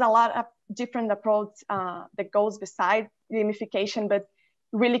there's a lot of different approach that goes beside gamification, but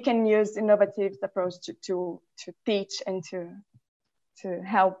really can use innovative approach to teach and to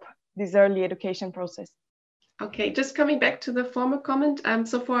help this early education process. Okay, just coming back to the former comment,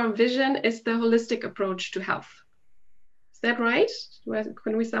 so Forum Vision is the holistic approach to health. Is that right?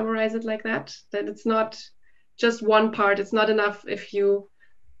 Can we summarize it like that? That it's not just one part, it's not enough if you,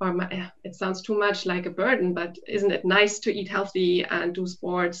 it sounds too much like a burden, but isn't it nice to eat healthy and do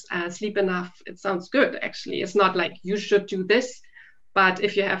sports and sleep enough? It sounds good, actually. It's not like you should do this, but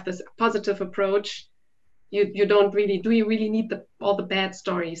if you have this positive approach, you don't really, do you really need all the bad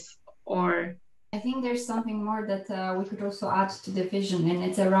stories? Or I think there's something more that we could also add to the vision, and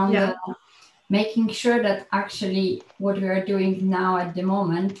it's around making sure that actually what we are doing now at the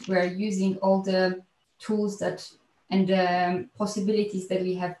moment, we're using all the tools that and the possibilities that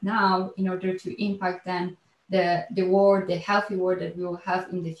we have now in order to impact then the world, the healthy world that we will have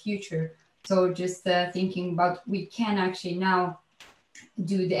in the future. So just thinking about, we can actually now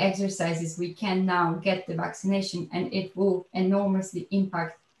do the exercises, we can now get the vaccination, and it will enormously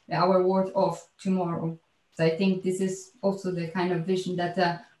impact our world of tomorrow. So I think this is also the kind of vision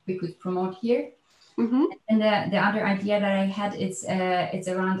that we could promote here. Mm-hmm. And the other idea that I had, it's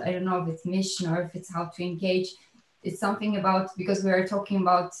around, I don't know if it's mission or if it's how to engage. It's something about, because we are talking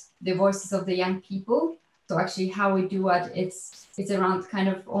about the voices of the young people. So actually how we do it, it's around kind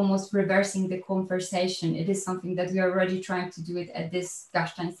of almost reversing the conversation. It is something that we are already trying to do it at this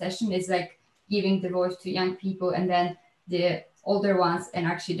Gastein session. It's like giving the voice to young people and then the older ones, and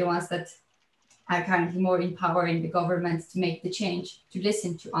actually the ones that are currently more empowering the governments to make the change, to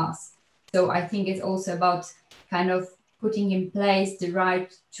listen to us. So I think it's also about kind of putting in place the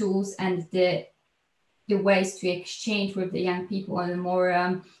right tools and the ways to exchange with the young people on a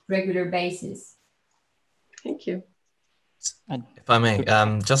more regular basis. Thank you. If I may,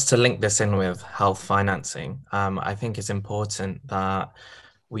 just to link this in with health financing, I think it's important that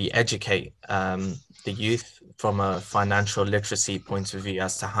we educate the youth from a financial literacy point of view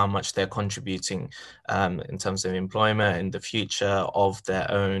as to how much they're contributing in terms of employment in the future, of their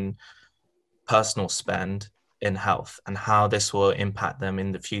own personal spend in health, and how this will impact them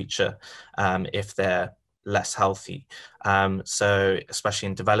in the future if they're less healthy. So especially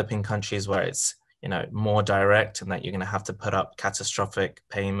in developing countries where it's more direct, and that you're going to have to put up catastrophic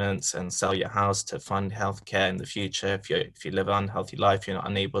payments and sell your house to fund healthcare in the future. If you live an unhealthy life, you're not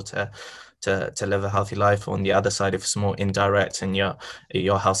unable to live a healthy life. On the other side, if it's more indirect and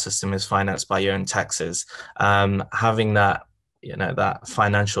your health system is financed by your own taxes, having that that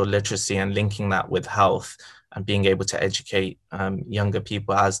financial literacy and linking that with health and being able to educate younger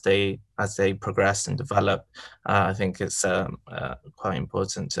people as they progress and develop, I think it's quite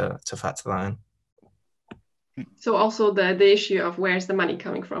important to factor that in. So also the issue of where's the money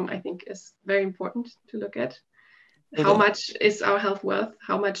coming from, I think, is very important to look at. How much is our health worth?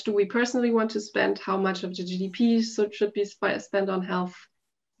 How much do we personally want to spend? How much of the GDP should be spent on health?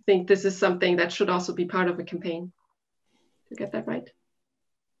 I think this is something that should also be part of a campaign to get that right.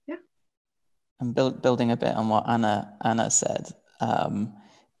 Yeah. And building a bit on what Anna said,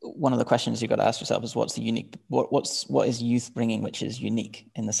 one of the questions you've got to ask yourself is what's the unique, what is youth bringing which is unique,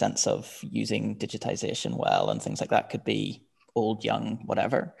 in the sense of using digitization well and things like that. Could be old, young,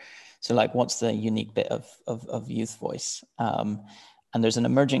 whatever. So like, what's the unique bit of youth voice? And there's an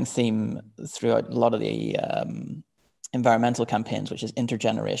emerging theme throughout a lot of the environmental campaigns, which is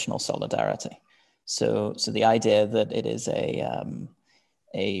intergenerational solidarity. So the idea that it is a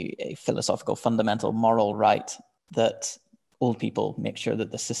philosophical, fundamental, moral right that old people make sure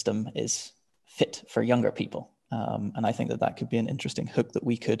that the system is fit for younger people. And I think that could be an interesting hook that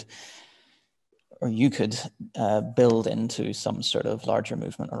we could, or you could build into some sort of larger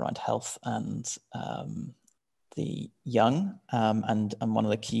movement around health and the young. And one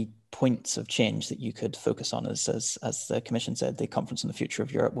of the key points of change that you could focus on is, as the Commission said, the Conference on the Future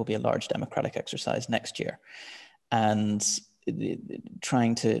of Europe will be a large democratic exercise next year. And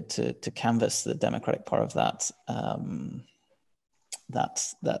trying to canvass the democratic part of that,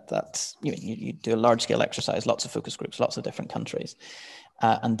 you do a large scale exercise, lots of focus groups, lots of different countries,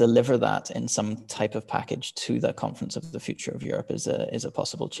 and deliver that in some type of package to the Conference of the Future of Europe is a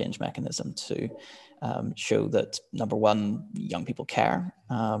possible change mechanism to show that, number one, young people care,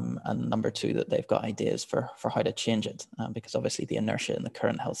 and number two, that they've got ideas for how to change it, because obviously the inertia in the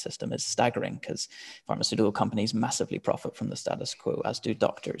current health system is staggering, because pharmaceutical companies massively profit from the status quo, as do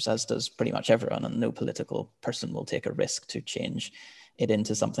doctors, as does pretty much everyone, and no political person will take a risk to change it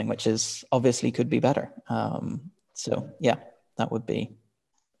into something which is obviously could be better. So yeah, that would be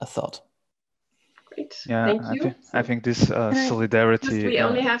a thought. Great. Yeah, thank you. I think this solidarity. We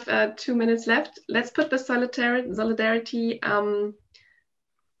only have 2 minutes left. Let's put the solidarity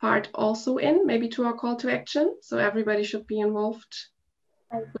part also in, maybe to our call to action. So everybody should be involved.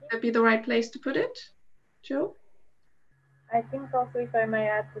 Would that be the right place to put it, Joe? I think also, if I may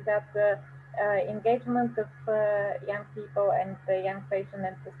add to that, the engagement of young people and the young patients,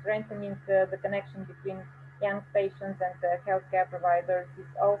 and the strengthening the connection between young patients and the healthcare providers is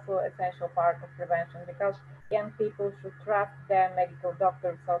also an essential part of prevention, because young people should trust their medical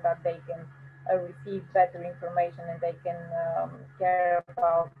doctors so that they can receive better information and they can care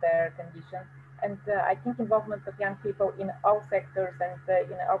about their condition. And I think involvement of young people in all sectors and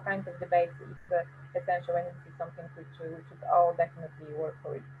in all kinds of debates is essential, and this is something which we should all definitely work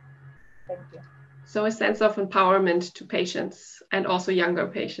for it. Thank you. So a sense of empowerment to patients and also younger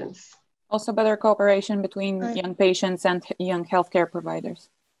patients. Also better cooperation between young patients and young healthcare providers.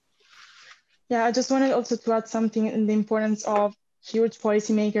 Yeah, I just wanted also to add something in the importance of huge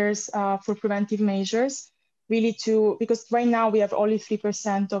policymakers for preventive measures, really because right now we have only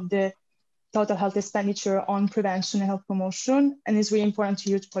 3% of the total health expenditure on prevention and health promotion. And it's really important to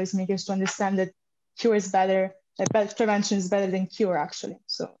huge policymakers to understand that cure is better, prevention is better than cure, actually.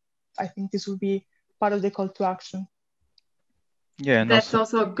 So I think this will be part of the call to action. Yeah, and that's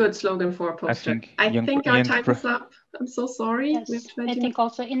also a good slogan for a poster. I think our time is up. I'm so sorry. Yes, we have 20 I think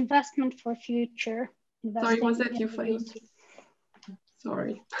also investment for future. Sorry, was that you, Fahim?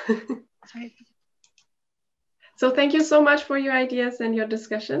 Sorry. Sorry. So thank you so much for your ideas and your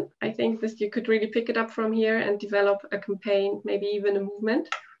discussion. I think that you could really pick it up from here and develop a campaign, maybe even a movement.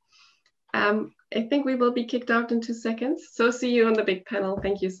 I think we will be kicked out in 2 seconds. So see you on the big panel.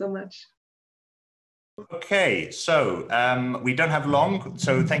 Thank you so much. Okay, so we don't have long,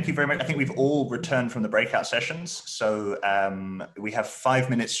 so thank you very much. I think we've all returned from the breakout sessions. So we have 5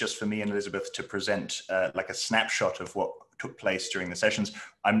 minutes just for me and Elizabeth to present like a snapshot of what took place during the sessions.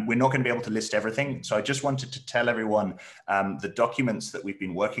 We're not going to be able to list everything, so I just wanted to tell everyone the documents that we've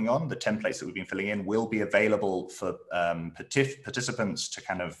been working on, the templates that we've been filling in, will be available for participants to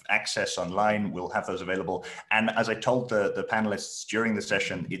kind of access online. We'll have those available. And as I told the panelists during the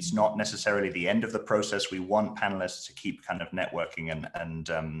session, it's not necessarily the end of the process. We want panelists to keep kind of networking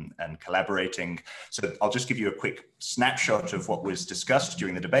and collaborating. So I'll just give you a quick snapshot of what was discussed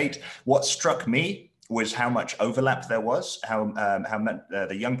during the debate. What struck me was how much overlap there was, how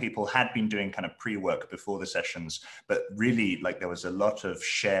the young people had been doing kind of pre-work before the sessions, but really like there was a lot of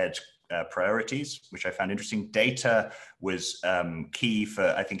shared priorities, which I found interesting. Data was key for,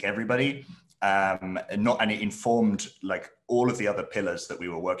 I think, everybody, and it informed like all of the other pillars that we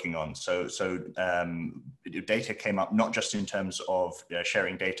were working on. So data came up not just in terms of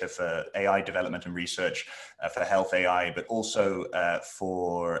sharing data for AI development and research, for health AI, but also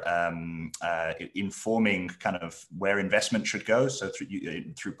for informing kind of where investment should go. So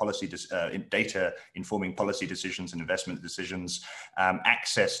through policy, data informing policy decisions and investment decisions,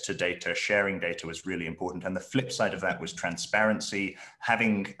 access to data, sharing data was really important. And the flip side of that was transparency,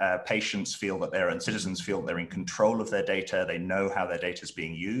 having patients feel that and citizens feel they're in control of their data. They know how their data is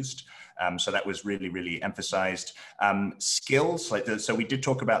being used. So that was really, really emphasized. Skills, so we did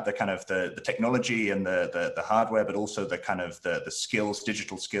talk about the kind of the technology and the hardware, but also the kind of the skills,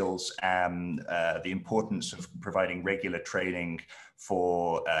 digital skills, the importance of providing regular training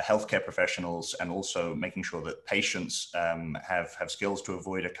for healthcare professionals, and also making sure that patients have skills to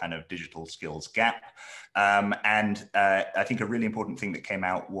avoid a kind of digital skills gap. And I think a really important thing that came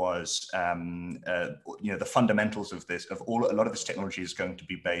out was, the fundamentals of this, a lot of this technology is going to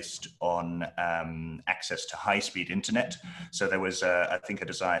be based on access to high-speed internet. So there was, I think, a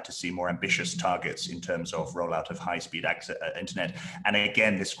desire to see more ambitious targets in terms of rollout of high-speed internet. And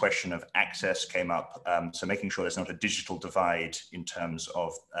again, this question of access came up. So making sure there's not a digital divide in terms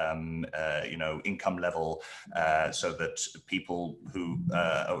of, income level, so that people who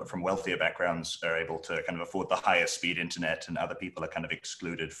are from wealthier backgrounds are able to kind of afford the higher speed internet, and other people are kind of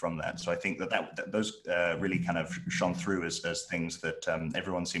excluded from that. So I think that those really kind of shone through as things that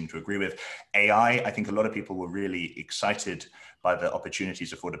everyone seemed to agree with. AI, I think a lot of people were really excited by the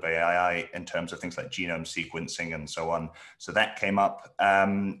opportunities afforded by AI in terms of things like genome sequencing and so on. So that came up.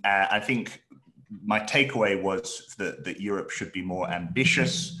 I think my takeaway was that Europe should be more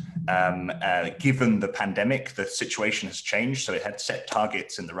ambitious. Given the pandemic, the situation has changed. So it had set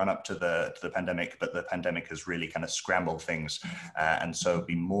targets in the run up to the pandemic, but the pandemic has really kind of scrambled things. And so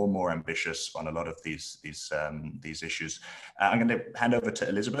be more ambitious on a lot of these issues. I'm going to hand over to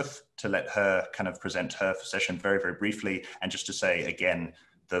Elizabeth to let her kind of present her session very, very briefly. And just to say again,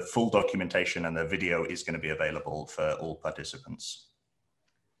 the full documentation and the video is going to be available for all participants.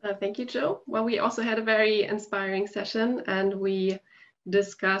 Thank you, Joe. Well, we also had a very inspiring session, and we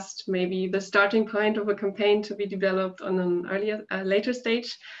discussed maybe the starting point of a campaign to be developed on an later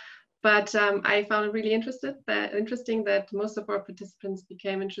stage. But I found it really interesting that most of our participants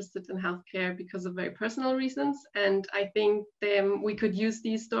became interested in healthcare because of very personal reasons. And I think we could use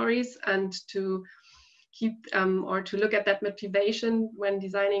these stories and to keep or to look at that motivation when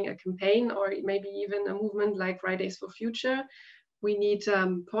designing a campaign, or maybe even a movement like Fridays for Future. We need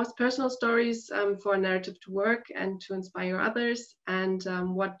personal stories for a narrative to work and to inspire others. And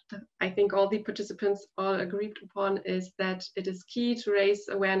what I think all the participants all agreed upon is that it is key to raise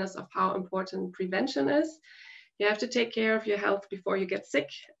awareness of how important prevention is. You have to take care of your health before you get sick,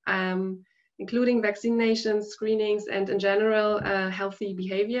 including vaccinations, screenings, and in general, healthy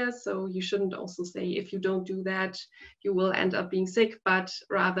behavior. So you shouldn't also say, if you don't do that, you will end up being sick, but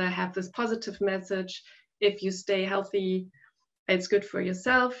rather have this positive message. If you stay healthy, it's good for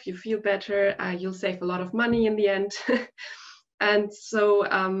yourself, you feel better, you'll save a lot of money in the end. And so,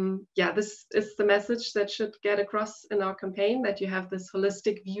 this is the message that should get across in our campaign, that you have this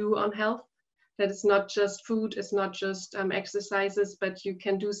holistic view on health, that it's not just food, it's not just exercises, but you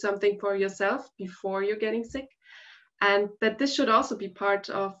can do something for yourself before you're getting sick. And that this should also be part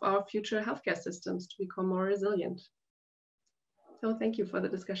of our future healthcare systems to become more resilient. So thank you for the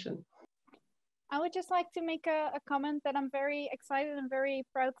discussion. I would just like to make a comment that I'm very excited and very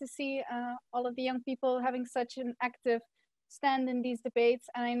proud to see all of the young people having such an active stand in these debates.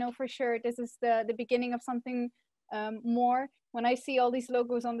 And I know for sure this is the beginning of something more. When I see all these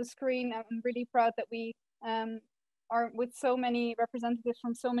logos on the screen, I'm really proud that we are with so many representatives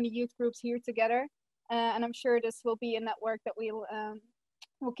from so many youth groups here together. And I'm sure this will be a network that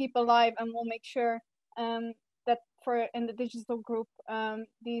we'll keep alive, and we'll make sure that in the digital group,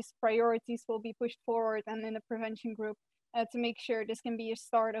 these priorities will be pushed forward, and in the prevention group to make sure this can be a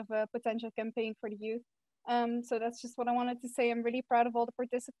start of a potential campaign for the youth. So that's just what I wanted to say. I'm really proud of all the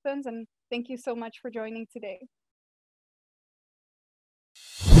participants, and thank you so much for joining today.